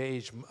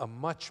engage a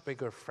much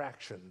bigger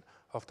fraction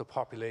of the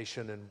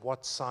population in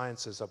what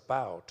science is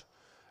about,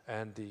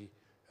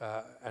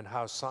 and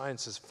how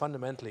science is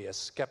fundamentally a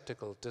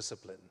skeptical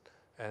discipline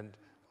and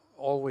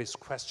always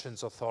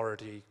questions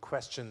authority,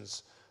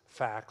 questions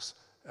facts,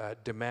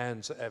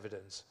 demands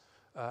evidence.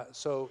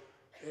 So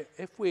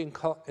if we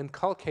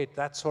inculcate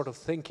that sort of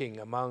thinking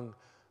among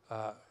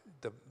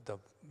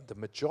the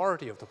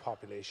majority of the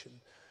population,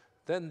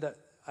 then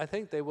I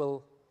think they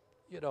will,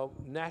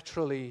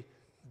 naturally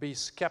be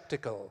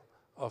skeptical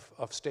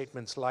of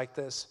statements like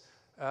this.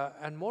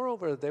 And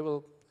moreover,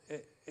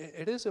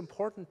 it is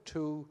important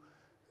to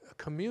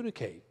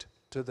communicate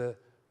to the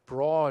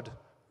broad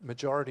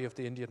majority of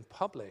the Indian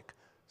public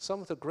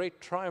some of the great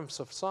triumphs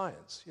of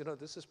science.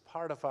 This is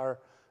part of our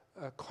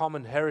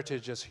common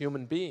heritage as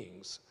human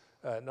beings,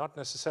 not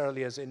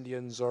necessarily as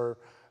Indians or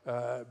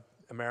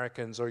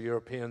Americans or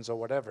Europeans or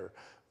whatever,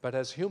 but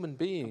as human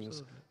beings.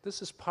 Absolutely.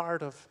 This is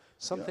part of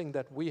something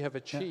that we have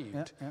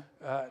achieved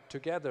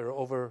together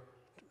over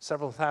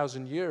several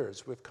thousand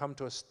years. We've come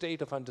to a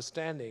state of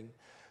understanding,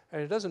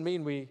 and it doesn't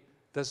mean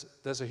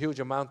there's a huge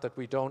amount that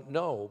we don't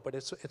know, but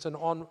it's an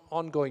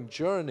ongoing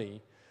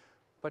journey.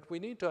 But we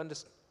need to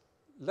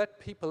let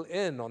people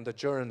in on the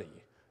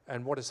journey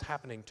and what is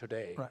happening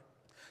today. Right.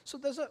 So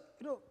there's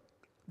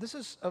this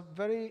is a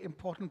very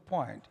important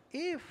point.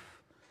 If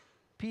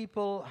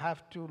people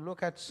have to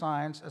look at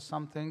science as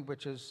something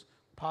which is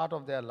part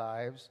of their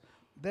lives,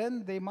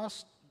 then they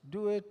must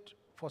do it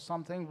for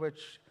something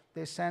which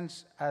they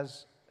sense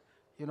as,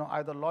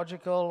 either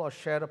logical or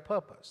share a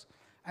purpose.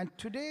 And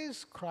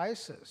today's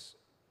crisis,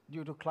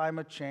 due to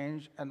climate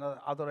change and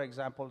other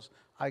examples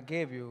I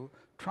gave you,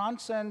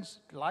 transcends,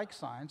 like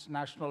science,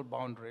 national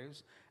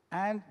boundaries.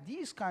 And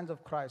these kinds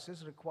of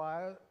crises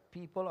require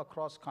people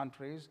across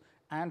countries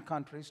and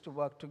countries to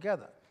work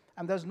together.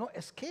 And there's no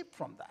escape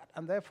from that.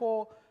 And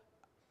therefore,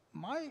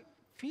 my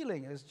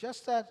feeling is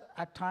just that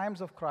at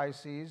times of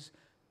crises,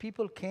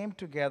 people came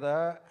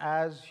together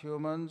as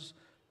humans,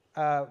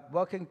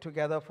 working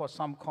together for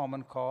some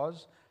common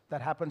cause.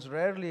 That happens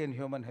rarely in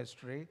human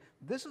history.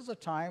 This is a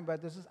time where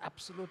this is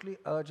absolutely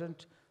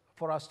urgent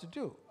for us to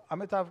do.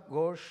 Amitav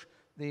Ghosh,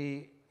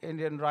 the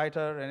Indian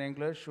writer in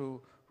English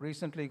who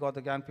recently got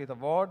the Gyanpith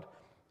Award,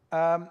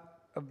 a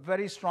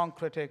very strong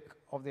critic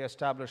of the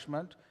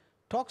establishment,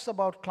 talks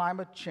about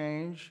climate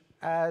change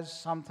as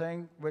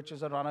something which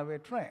is a runaway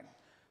train.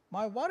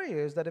 My worry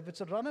is that if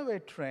it's a runaway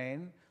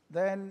train,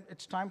 then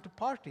it's time to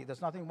party.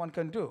 There's nothing one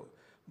can do.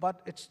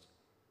 But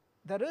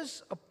there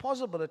is a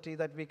possibility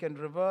that we can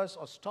reverse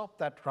or stop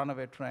that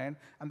runaway train,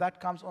 and that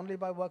comes only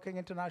by working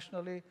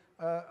internationally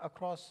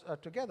across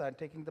together and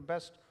taking the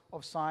best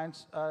of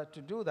science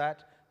to do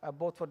that,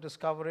 both for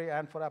discovery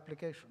and for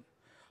application.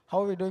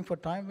 How are we doing for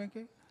time,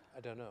 Venki?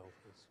 I don't know.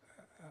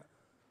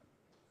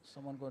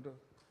 Someone going to?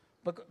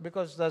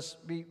 Because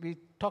we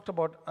talked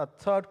about a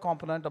third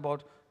component,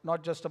 about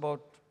not just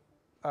about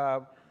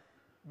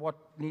what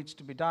needs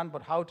to be done,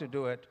 but how to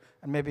do it,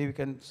 and maybe we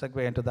can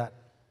segue into that.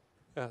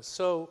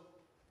 So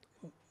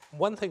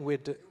one thing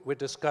we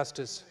discussed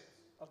is...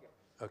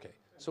 Okay.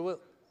 So we'll...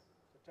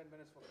 10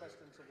 minutes for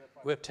questions.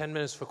 We have 10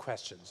 minutes for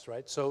questions,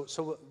 right? So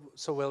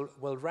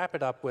we'll wrap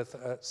it up with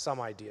some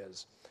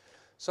ideas.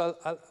 So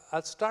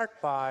I'll start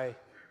by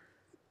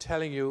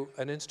telling you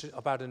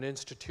about an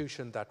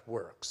institution that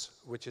works,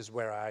 which is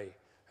where I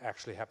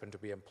actually happen to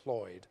be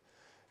employed.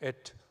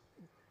 It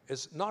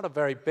is not a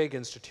very big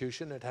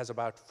institution. It has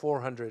about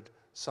 400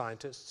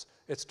 scientists.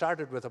 It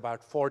started with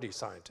about 40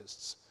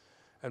 scientists.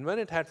 And when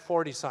it had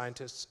 40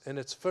 scientists, in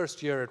its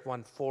first year, it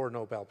won 4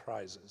 Nobel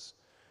Prizes.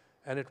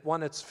 And it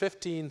won its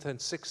 15th and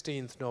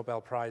 16th Nobel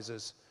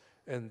Prizes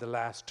in the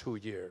last 2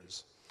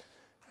 years.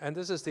 And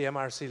this is the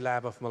MRC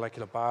Lab of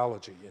Molecular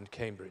Biology in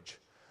Cambridge.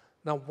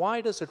 Now, why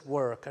does it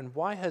work, and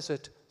why has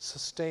it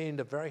sustained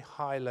a very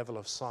high level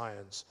of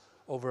science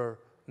over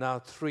now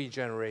 3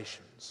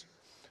 generations?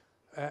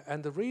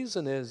 And the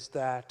reason is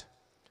that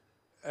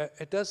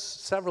it does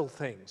several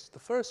things. The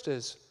first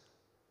is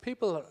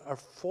people are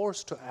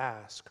forced to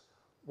ask,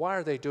 why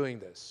are they doing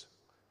this?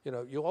 You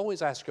know, you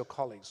always ask your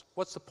colleagues,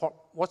 what's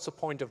the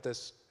point of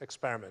this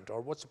experiment,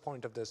 or what's the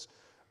point of this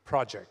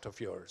project of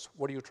yours?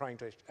 What are you trying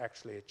to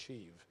actually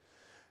achieve?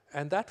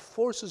 And that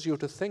forces you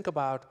to think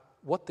about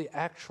what the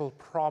actual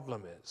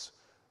problem is,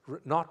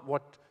 not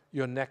what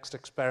your next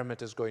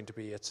experiment is going to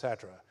be,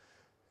 etc.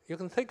 You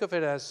can think of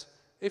it as,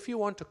 if you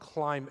want to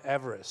climb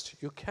Everest,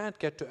 you can't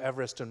get to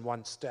Everest in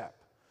one step.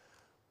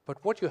 But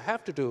what you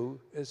have to do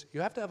is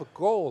you have to have a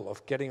goal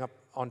of getting up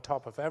on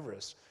top of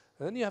Everest.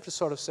 And then you have to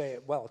sort of say,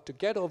 well, to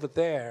get over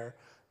there,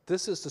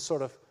 this is the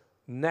sort of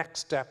next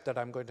step that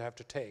I'm going to have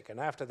to take. And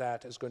after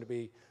that is going to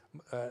be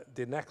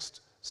the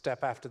next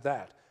step after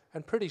that.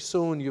 And pretty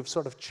soon you've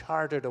sort of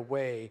charted a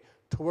way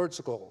towards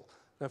a goal.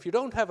 Now, if you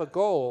don't have a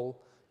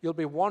goal, you'll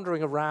be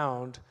wandering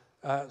around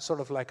sort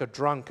of like a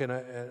drunk in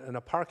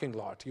a parking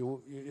lot.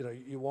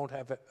 You won't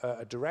have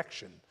a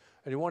direction,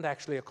 and you won't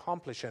actually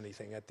accomplish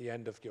anything at the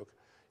end of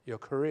your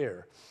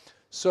career.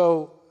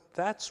 So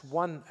that's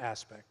one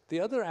aspect. The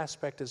other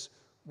aspect is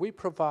we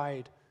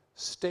provide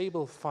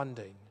stable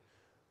funding,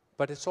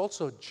 but it's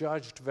also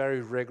judged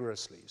very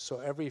rigorously. So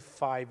every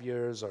 5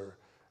 years or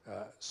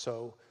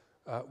so,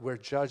 we're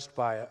judged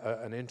by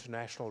an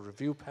international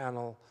review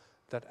panel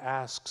that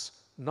asks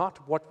not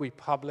what we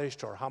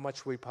published or how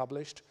much we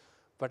published,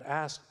 but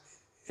asks,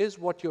 is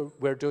what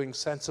we're doing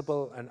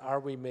sensible, and are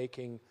we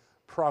making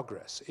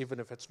progress, even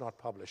if it's not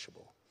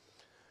publishable?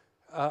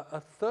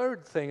 A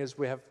third thing is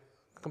we have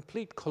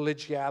complete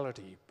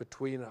collegiality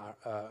between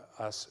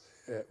us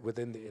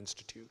within the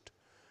Institute.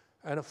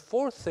 And a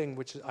fourth thing,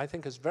 which I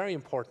think is very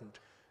important,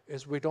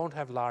 is we don't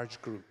have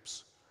large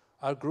groups.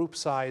 Our group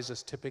size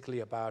is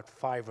typically about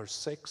 5 or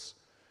 6.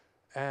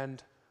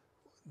 And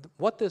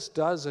what this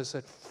does is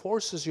it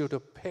forces you to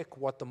pick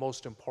what the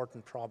most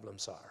important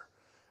problems are.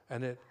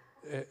 And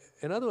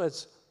in other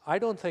words, I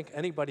don't think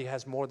anybody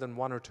has more than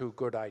 1 or 2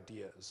 good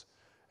ideas.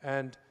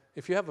 And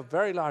if you have a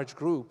very large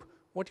group,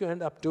 what you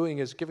end up doing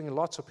is giving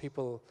lots of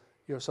people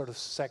your sort of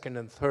second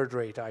and third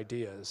rate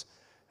ideas.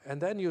 And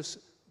then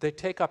they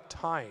take up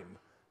time,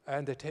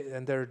 and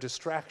they're a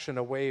distraction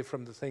away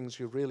from the things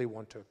you really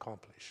want to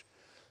accomplish.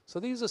 So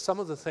these are some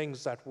of the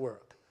things that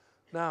work.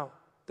 Now,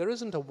 there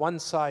isn't a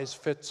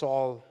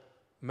one-size-fits-all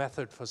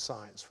method for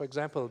science. For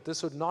example,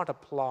 this would not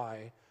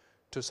apply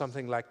to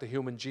something like the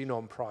Human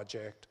Genome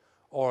Project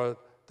or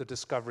the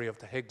discovery of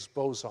the Higgs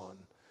boson.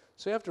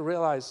 So you have to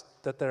realize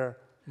that there are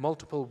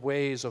multiple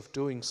ways of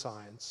doing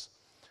science.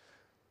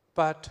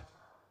 But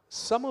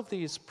some of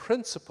these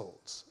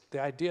principles, the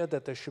idea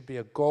that there should be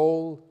a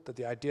goal, that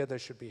the idea there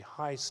should be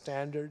high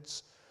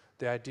standards,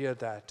 the idea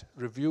that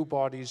review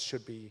bodies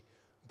should be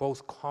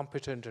both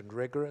competent and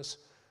rigorous,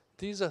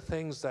 these are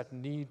things that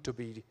need to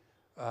be,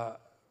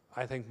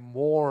 I think,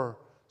 more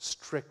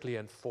strictly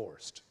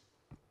enforced.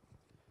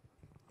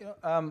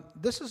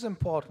 This is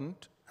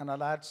important, and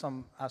I'll add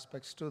some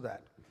aspects to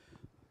that.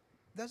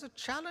 There's a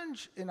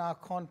challenge in our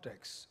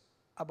context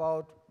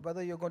about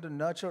whether you're going to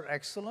nurture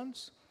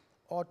excellence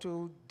or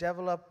to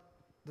develop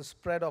the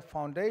spread of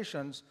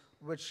foundations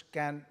which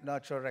can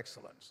nurture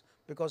excellence.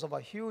 Because of our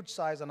huge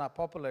size and our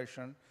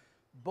population,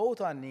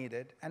 both are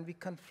needed, and we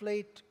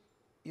conflate,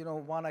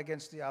 one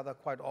against the other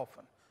quite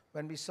often.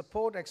 When we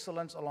support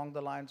excellence along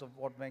the lines of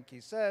what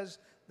Venki says,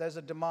 there's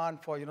a demand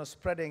for,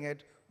 spreading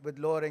it with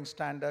lowering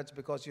standards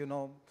because,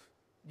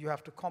 you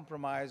have to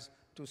compromise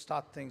to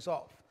start things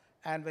off.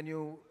 And when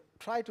you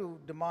try to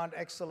demand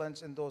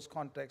excellence in those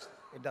contexts,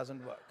 it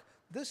doesn't work.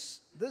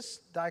 This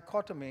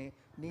dichotomy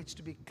needs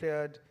to be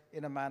cleared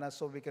in a manner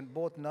so we can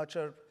both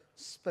nurture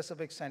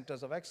specific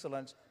centers of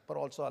excellence, but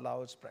also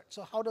allow it spread.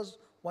 So how does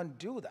one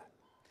do that?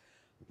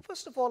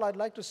 First of all, I'd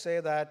like to say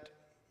that,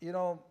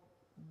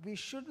 we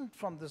shouldn't,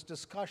 from this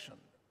discussion,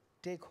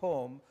 take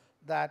home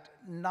that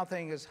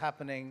nothing is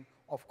happening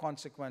of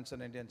consequence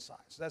in Indian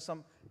science. There's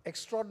some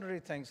extraordinary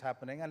things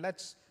happening, and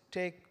let's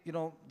take,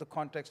 the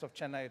context of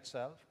Chennai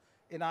itself.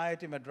 In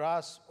IIT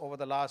Madras, over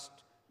the last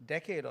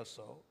decade or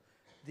so,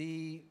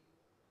 the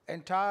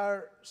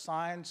entire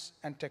science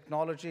and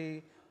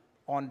technology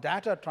on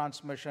data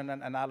transmission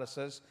and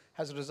analysis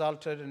has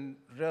resulted in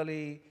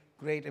really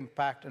great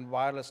impact in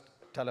wireless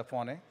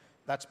telephony.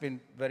 That's been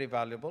very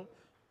valuable.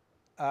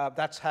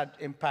 That's had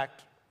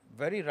impact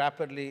very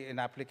rapidly in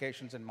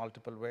applications in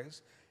multiple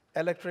ways.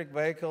 Electric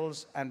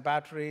vehicles and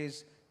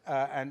batteries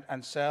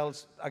and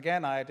cells,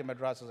 again, IIT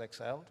Madras has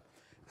excelled.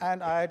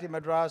 And IIT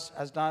Madras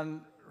has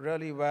done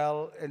really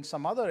well in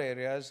some other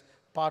areas,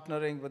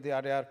 partnering with the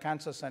Adyar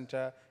Cancer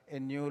Center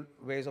in new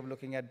ways of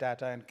looking at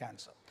data and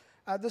cancer.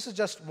 This is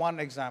just one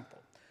example.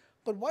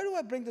 But why do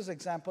I bring this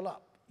example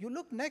up? You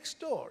look next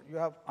door. You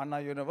have Anna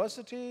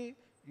University,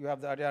 you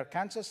have the Adyar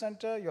Cancer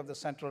Center, you have the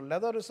Central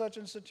Leather Research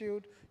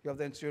Institute, you have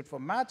the Institute for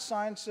Math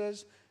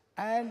Sciences,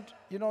 and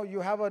you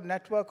have a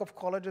network of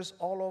colleges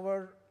all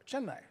over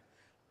Chennai.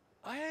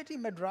 IIT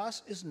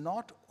Madras is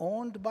not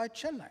owned by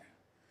Chennai.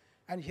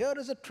 And here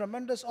is a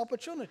tremendous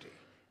opportunity.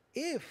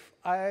 If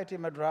IIT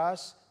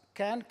Madras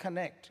can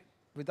connect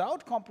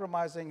without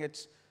compromising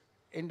its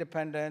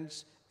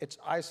independence, its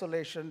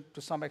isolation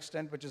to some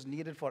extent, which is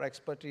needed for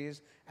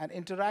expertise, and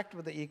interact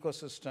with the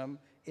ecosystem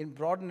in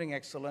broadening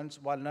excellence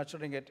while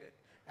nurturing it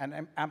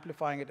and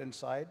amplifying it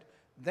inside.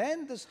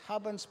 Then this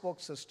hub and spoke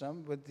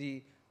system with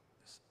the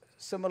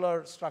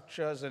similar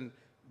structures in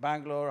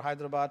Bangalore,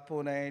 Hyderabad,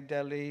 Pune,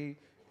 Delhi,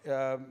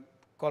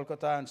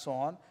 Kolkata, and so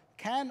on,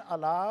 can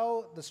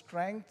allow the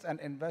strength and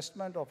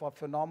investment of our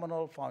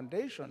phenomenal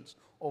foundations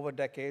over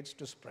decades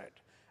to spread.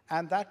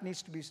 And that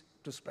needs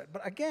to spread.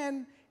 But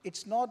again,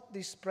 it's not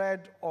the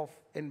spread of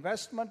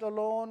investment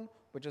alone,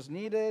 which is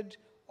needed,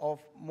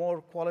 of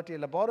more quality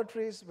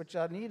laboratories, which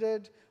are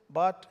needed,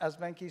 but as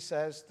Venki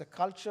says, the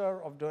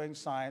culture of doing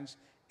science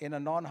in a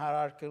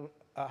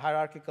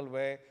non-hierarchical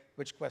way,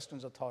 which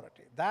questions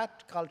authority.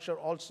 That culture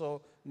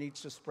also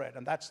needs to spread,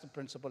 and that's the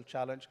principal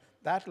challenge.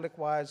 That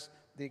requires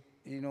the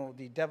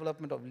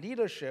development of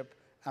leadership,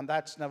 and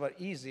that's never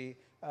easy.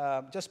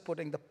 Just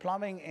putting the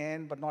plumbing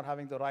in, but not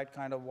having the right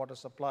kind of water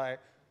supply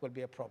will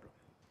be a problem.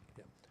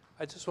 Yeah.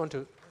 I just want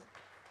to,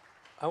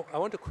 I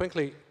want to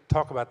quickly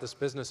talk about this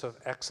business of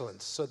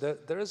excellence. So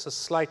there is a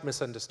slight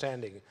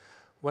misunderstanding.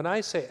 When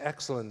I say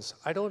excellence,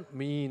 I don't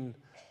mean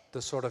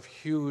the sort of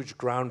huge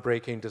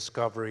groundbreaking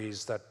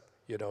discoveries that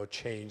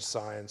change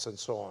science and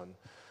so on,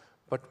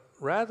 but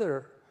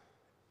rather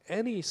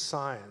any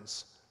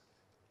science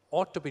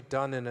ought to be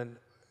done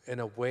in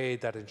a way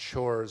that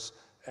ensures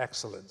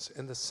excellence,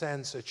 in the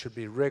sense it should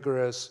be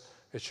rigorous,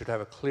 it should have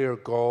a clear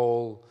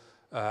goal.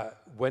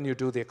 When you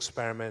do the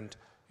experiment,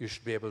 you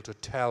should be able to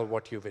tell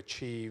what you've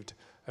achieved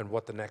and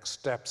what the next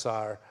steps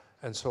are,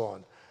 and so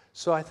on.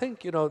 So I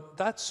think,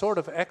 that sort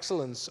of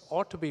excellence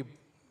ought to be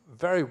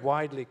very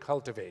widely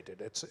cultivated.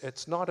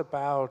 It's not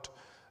about,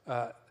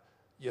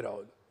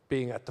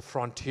 being at the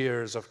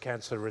frontiers of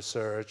cancer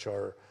research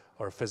or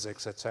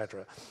physics,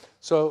 etc.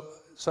 So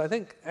I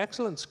think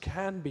excellence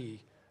can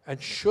be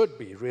and should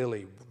be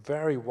really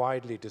very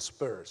widely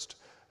dispersed.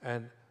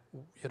 And,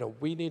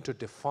 we need to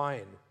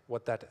define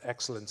what that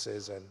excellence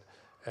is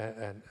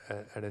and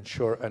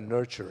ensure and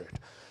nurture it.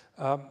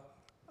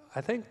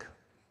 I think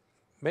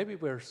maybe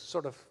we're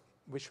sort of,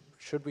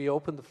 should we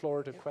open the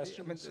floor to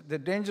questions? The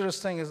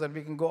dangerous thing is that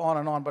we can go on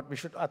and on, but we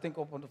should, I think,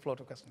 open the floor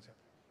to questions here.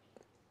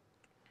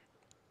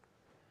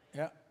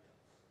 Yeah.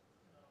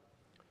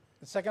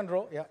 The second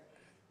row, yeah.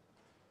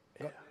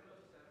 Yeah.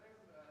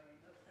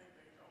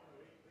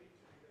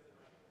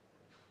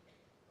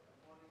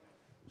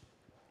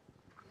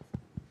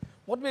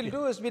 What we'll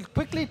do is we'll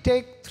quickly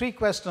take 3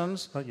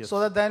 questions so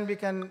that then we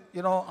can,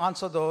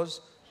 answer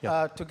those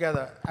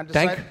together. And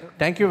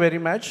thank you very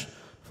much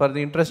for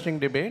the interesting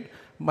debate.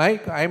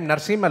 Mike, I'm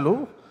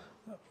Narsimalu,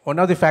 one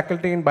of the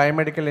faculty in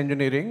biomedical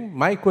engineering.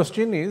 My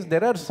question is,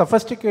 there are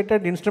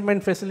sophisticated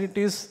instrument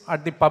facilities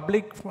at the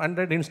public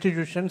funded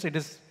institutions it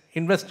is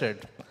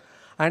invested.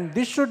 And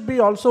this should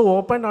be also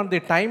open on the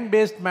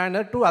time-based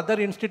manner to other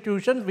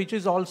institutions, which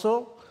is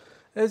also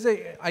as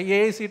a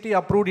IACT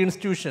approved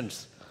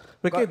institutions.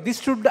 Because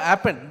this should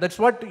happen. That's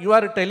what you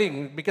are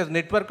telling, because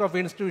network of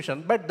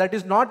institutions. But that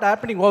is not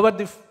happening over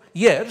the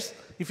years.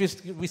 If you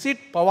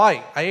visit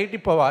Powai,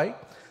 IIT Powai,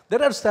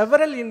 there are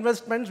several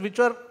investments which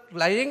are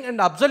lying and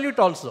obsolete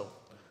also,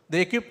 the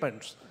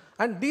equipments.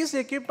 And these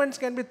equipments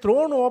can be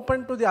thrown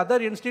open to the other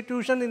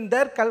institution in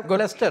their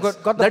clusters.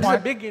 Got the That's point.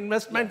 a big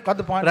investment. Yeah, got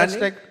the point. Let's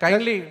take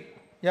kindly.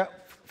 Yeah,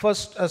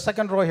 first,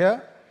 second row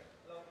here.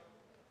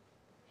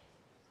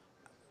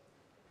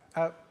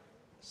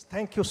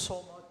 Thank you so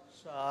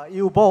much.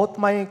 You both.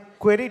 My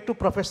query to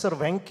Professor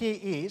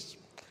Venki is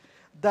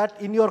that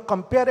in your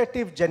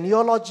comparative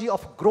genealogy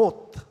of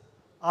growth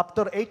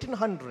after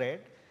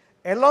 1800,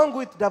 along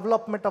with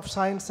development of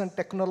science and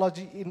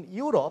technology in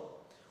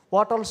Europe,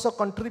 what also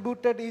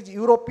contributed is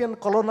European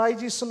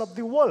colonization of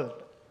the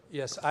world.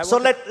 Yes, so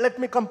let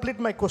me complete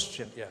my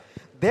question. Yeah.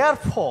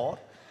 Therefore,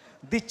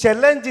 the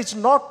challenge is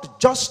not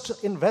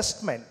just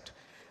investment.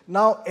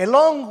 Now,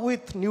 along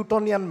with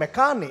Newtonian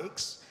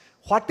mechanics,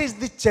 what is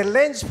the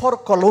challenge for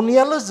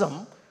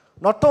colonialism,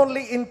 not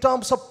only in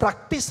terms of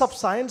practice of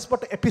science,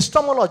 but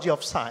epistemology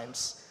of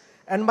science?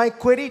 And my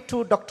query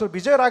to Dr.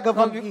 Vijay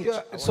Raghavan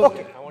is,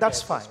 okay,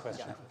 that's fine.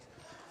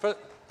 Yeah.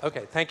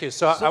 Okay, thank you.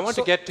 So I want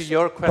to get to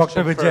your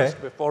question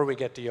first before we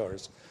get to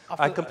yours.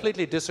 I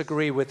completely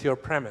disagree with your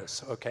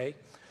premise, okay?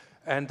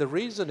 And the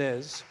reason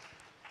is,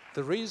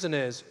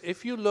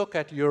 if you look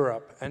at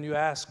Europe and you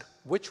ask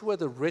which were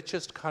the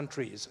richest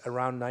countries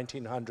around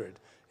 1900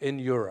 in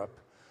Europe,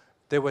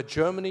 there were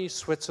Germany,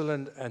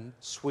 Switzerland, and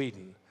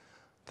Sweden,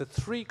 the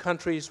 3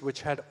 countries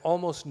which had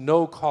almost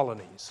no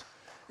colonies.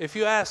 If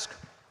you ask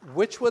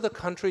which were the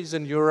countries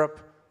in Europe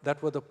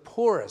that were the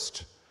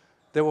poorest,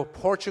 there were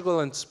Portugal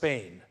and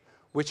Spain,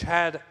 which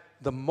had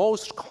the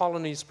most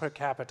colonies per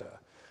capita.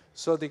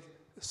 So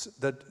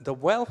the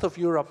wealth of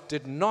Europe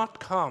did not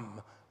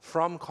come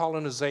from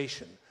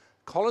colonization.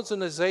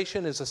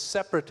 Colonization is a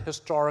separate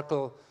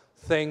historical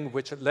thing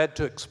which led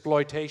to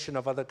exploitation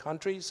of other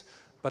countries,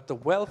 but the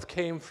wealth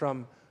came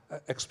from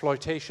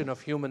exploitation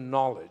of human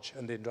knowledge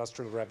and the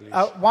Industrial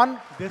Revolution.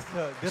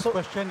 This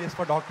question is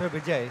for Dr.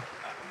 Vijay.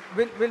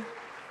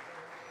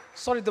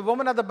 Sorry, the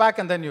woman at the back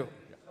and then you.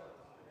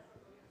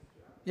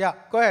 Yeah,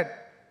 go ahead.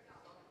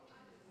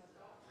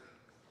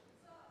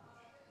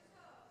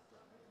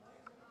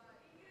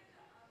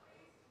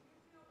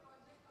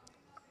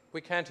 We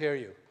can't hear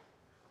you.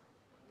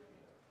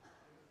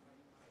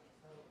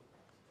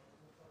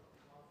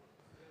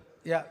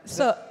 Yeah.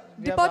 So,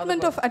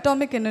 Department of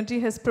Atomic Energy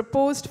has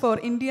proposed for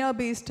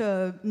India-based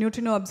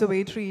neutrino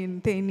observatory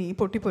in Theni,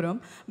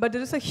 Pottipuram, but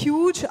there is a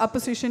huge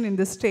opposition in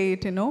the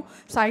state,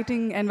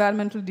 citing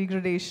environmental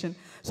degradation.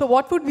 So,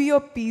 what would be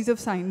your piece of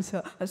science,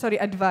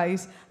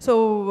 advice?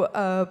 So,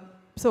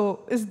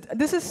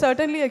 this is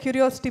certainly a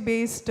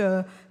curiosity-based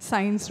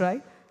science,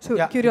 right? So,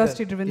 yeah,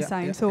 curiosity-driven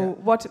science. So,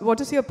 what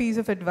is your piece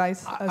of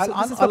advice? I'll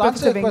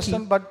answer your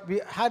question, but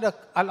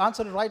I'll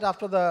answer it right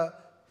after the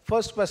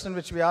first question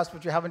which we asked,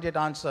 which we haven't yet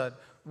answered,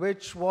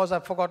 which was,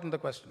 I've forgotten the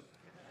question.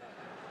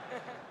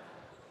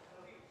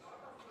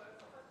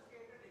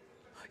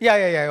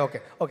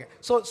 Okay.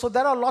 So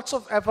there are lots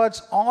of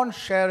efforts on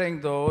sharing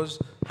those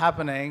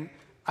happening.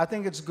 I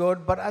think it's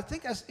good, but I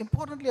think as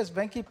importantly as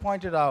Venki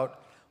pointed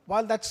out,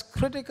 while that's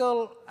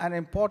critical and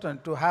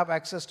important to have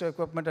access to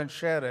equipment and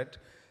share it,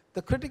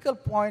 the critical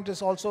point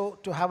is also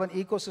to have an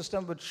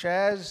ecosystem which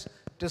shares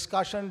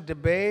discussion,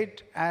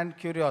 debate, and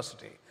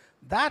curiosity.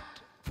 That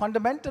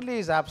fundamentally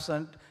is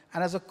absent,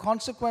 and as a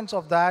consequence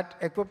of that,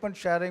 equipment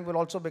sharing will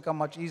also become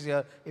much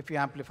easier if you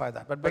amplify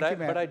that. But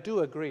I do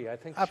agree. I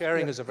think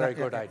sharing is a very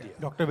good idea.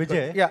 Dr.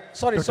 Vijay,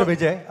 Dr.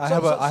 Vijay,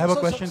 I have a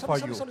question for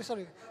you.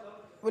 Sorry.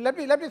 Well, let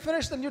me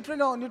finish the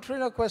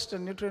neutrino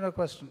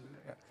question.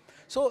 Yeah.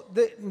 So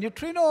the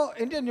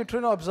Indian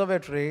Neutrino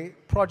Observatory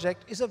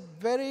project is a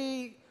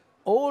very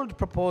old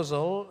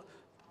proposal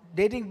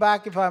dating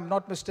back, if I'm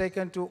not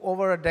mistaken, to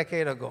over a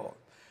decade ago.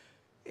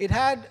 It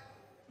had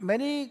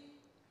many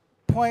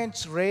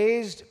points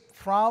raised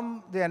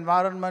from the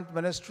Environment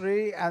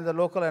Ministry and the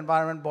local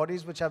environment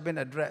bodies which have been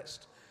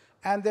addressed.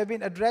 And they've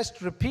been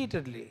addressed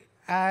repeatedly.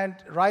 And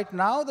right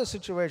now the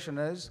situation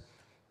is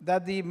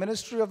that the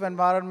Ministry of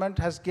Environment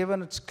has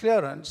given its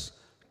clearance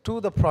to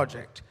the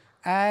project.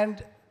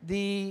 And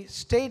the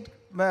state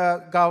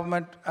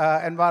government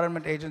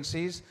environment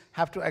agencies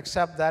have to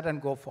accept that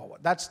and go forward.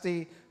 That's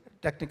the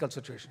technical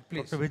situation.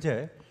 Please. Dr.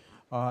 Vijay,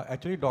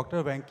 actually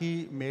Dr.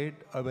 Venki made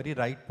a very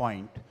right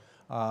point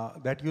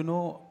that,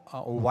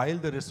 while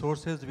the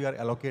resources we are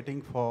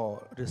allocating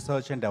for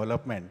research and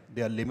development,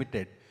 they are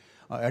limited,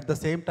 at the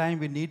same time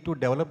we need to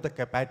develop the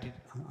capacity,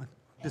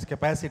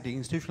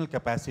 institutional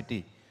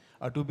capacity,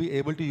 to be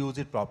able to use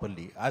it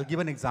properly. I'll give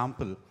an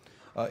example.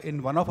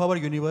 In one of our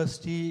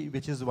university,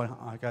 which is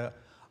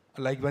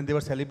like when they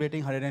were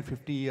celebrating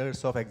 150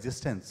 years of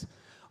existence,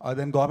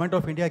 then Government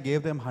of India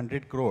gave them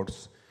 100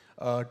 crores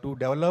to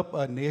develop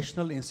a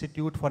National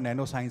Institute for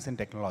Nanoscience and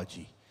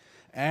Technology.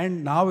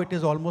 And now it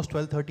is almost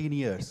 12, 13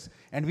 years.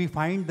 And we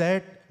find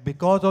that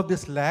because of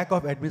this lack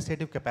of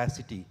administrative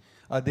capacity,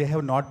 they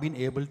have not been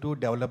able to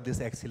develop this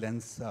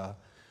excellence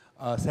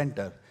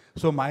center.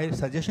 So my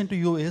suggestion to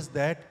you is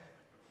that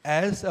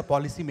as a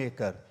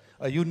policymaker,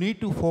 you need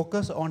to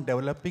focus on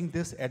developing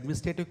this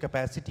administrative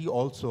capacity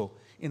also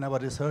in our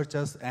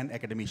researchers and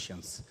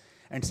academicians.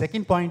 And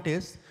second point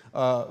is,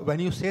 when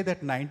you say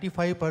that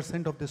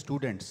 95% of the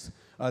students,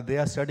 they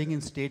are studying in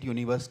state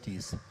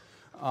universities,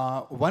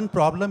 one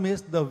problem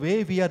is the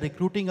way we are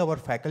recruiting our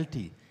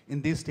faculty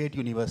in these state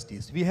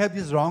universities. We have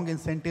these wrong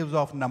incentives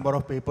of number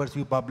of papers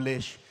you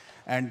publish,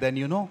 and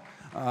then,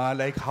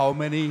 like how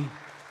many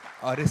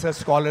research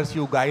scholars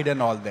you guide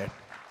and all that.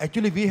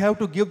 Actually, we have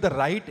to give the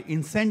right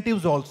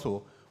incentives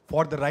also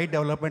for the right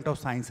development of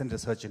science and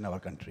research in our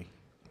country.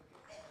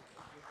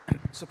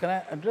 So can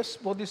I address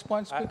both these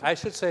points? I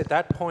should say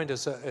that point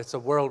is it's a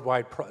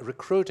worldwide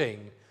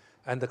recruiting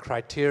and the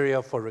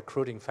criteria for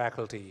recruiting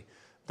faculty.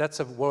 That's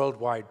a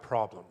worldwide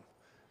problem.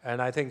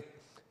 And I think,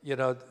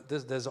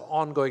 there's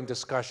ongoing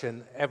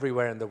discussion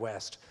everywhere in the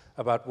West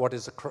about what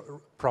is the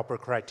proper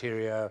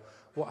criteria,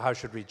 how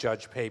should we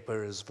judge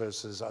papers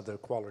versus other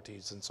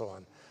qualities and so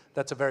on.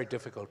 That's a very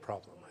difficult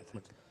problem, I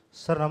think.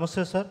 Sir,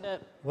 namaste, sir.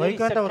 Why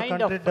can't our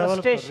country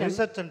develop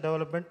research and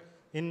development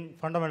in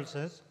fundamental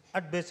science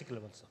at basic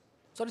level, sir?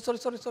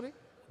 Sorry.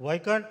 Why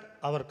can't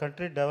our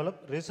country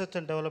develop research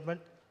and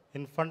development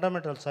in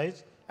fundamental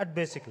science at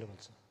basic level,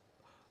 sir?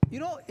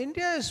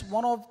 India is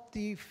one of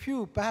the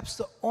few, perhaps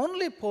the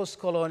only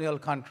post-colonial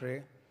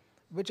country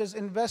which has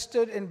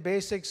invested in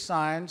basic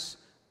science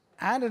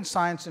and in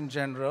science in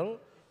general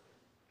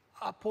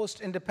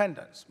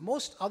post-independence.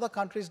 Most other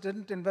countries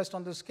didn't invest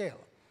on this scale.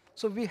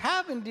 So we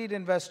have indeed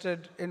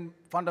invested in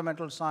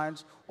fundamental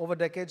science over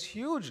decades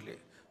hugely.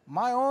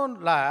 My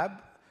own lab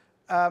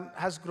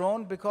has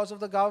grown because of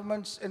the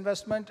government's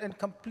investment in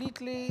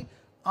completely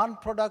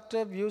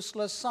unproductive,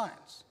 useless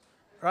science,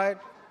 right?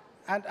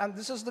 And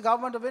this is the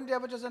government of India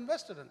which has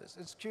invested in this.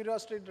 It's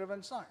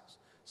curiosity-driven science.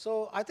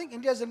 So I think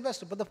India has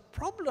invested. But the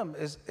problem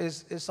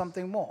is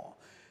something more.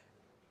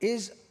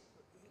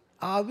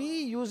 are we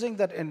using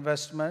that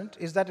investment?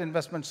 Is that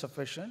investment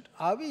sufficient?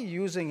 Are we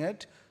using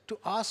it to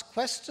ask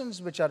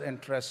questions which are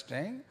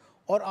interesting?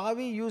 Or are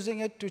we using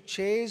it to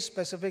chase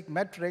specific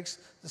metrics,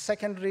 the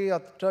secondary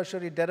or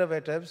tertiary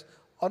derivatives,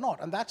 or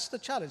not? And that's the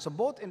challenge. So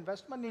both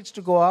investment needs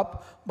to go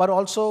up, but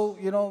also,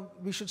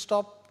 we should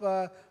stop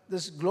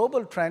this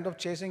global trend of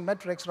chasing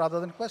metrics rather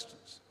than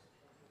questions.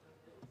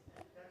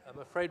 I'm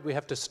afraid we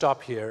have to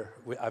stop here.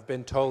 I've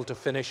been told to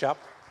finish up.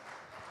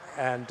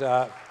 And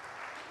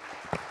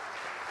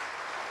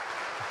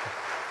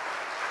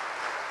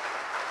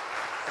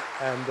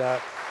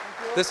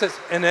this is,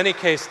 in any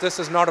case, this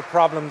is not a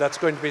problem that's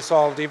going to be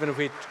solved even if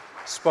we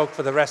spoke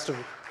for the rest of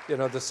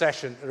the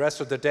session, the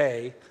rest of the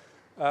day.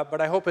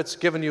 But I hope it's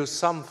given you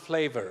some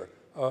flavor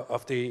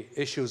of the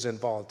issues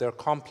involved. They're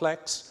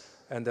complex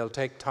and they'll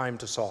take time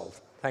to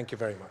solve. Thank you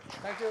very much.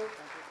 Thank you.